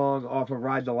underrated song off of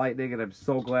Ride the Lightning, and I'm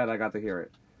so glad I got to hear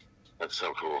it. That's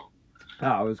so cool.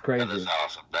 Oh, it was crazy. That is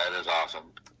awesome. That is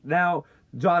awesome. Now,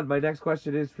 John, my next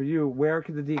question is for you. Where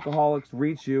can the Deacaholics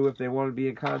reach you if they want to be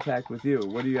in contact with you?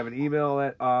 What do you have an email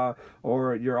at,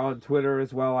 or you're on Twitter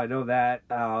as well? I know that.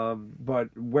 But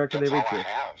where can That's they reach all you? I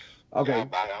have. Okay.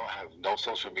 I don't have no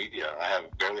social media. I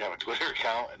barely have a Twitter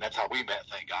account, and that's how we met.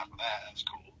 Thank God for that. That's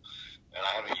cool. And I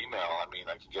have an email. I mean,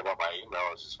 I can give up my email.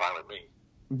 It's just fine with me.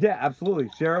 Yeah, absolutely.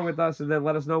 Share it with us, and then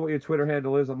let us know what your Twitter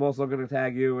handle is. I'm also going to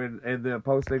tag you in the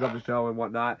posting of the show and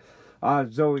whatnot.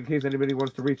 So in case anybody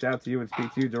wants to reach out to you and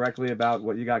speak to you directly about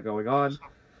what you got going on,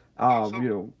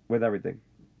 with everything.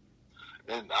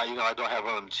 And I don't have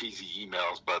one of them cheesy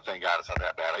emails, but thank God it's not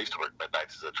that bad. I used to work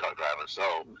midnights as a truck driver,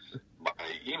 so my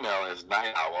email is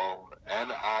nightowl,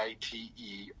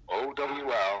 NITEOWL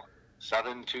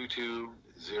 722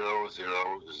 000,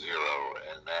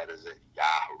 and that is at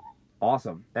Yahoo.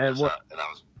 Awesome. And go ahead.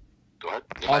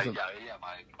 Awesome.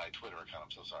 My Twitter account.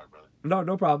 I'm so sorry, brother.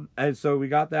 No problem. And so we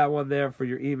got that one there for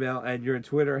your email and your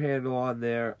Twitter handle on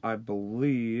there, I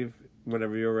believe,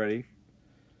 whenever you're ready.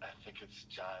 I think it's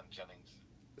John Jennings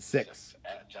 6.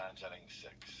 At John Jennings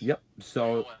 6. Yep.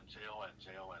 So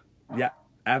Jon. Yeah,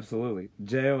 absolutely.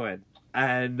 Jon.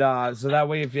 And so that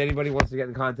way, if anybody wants to get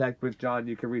in contact with John,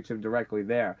 you can reach him directly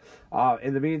there.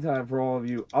 In the meantime, for all of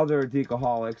you other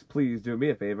Deacaholics, please do me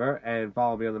a favor and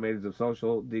follow me on the mediums of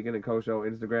social, Deacon and Co Show,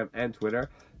 Instagram and Twitter,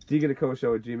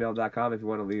 deaconandcoshow@gmail.com if you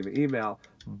want to leave an email.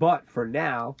 But for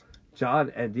now,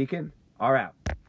 John and Deacon are out.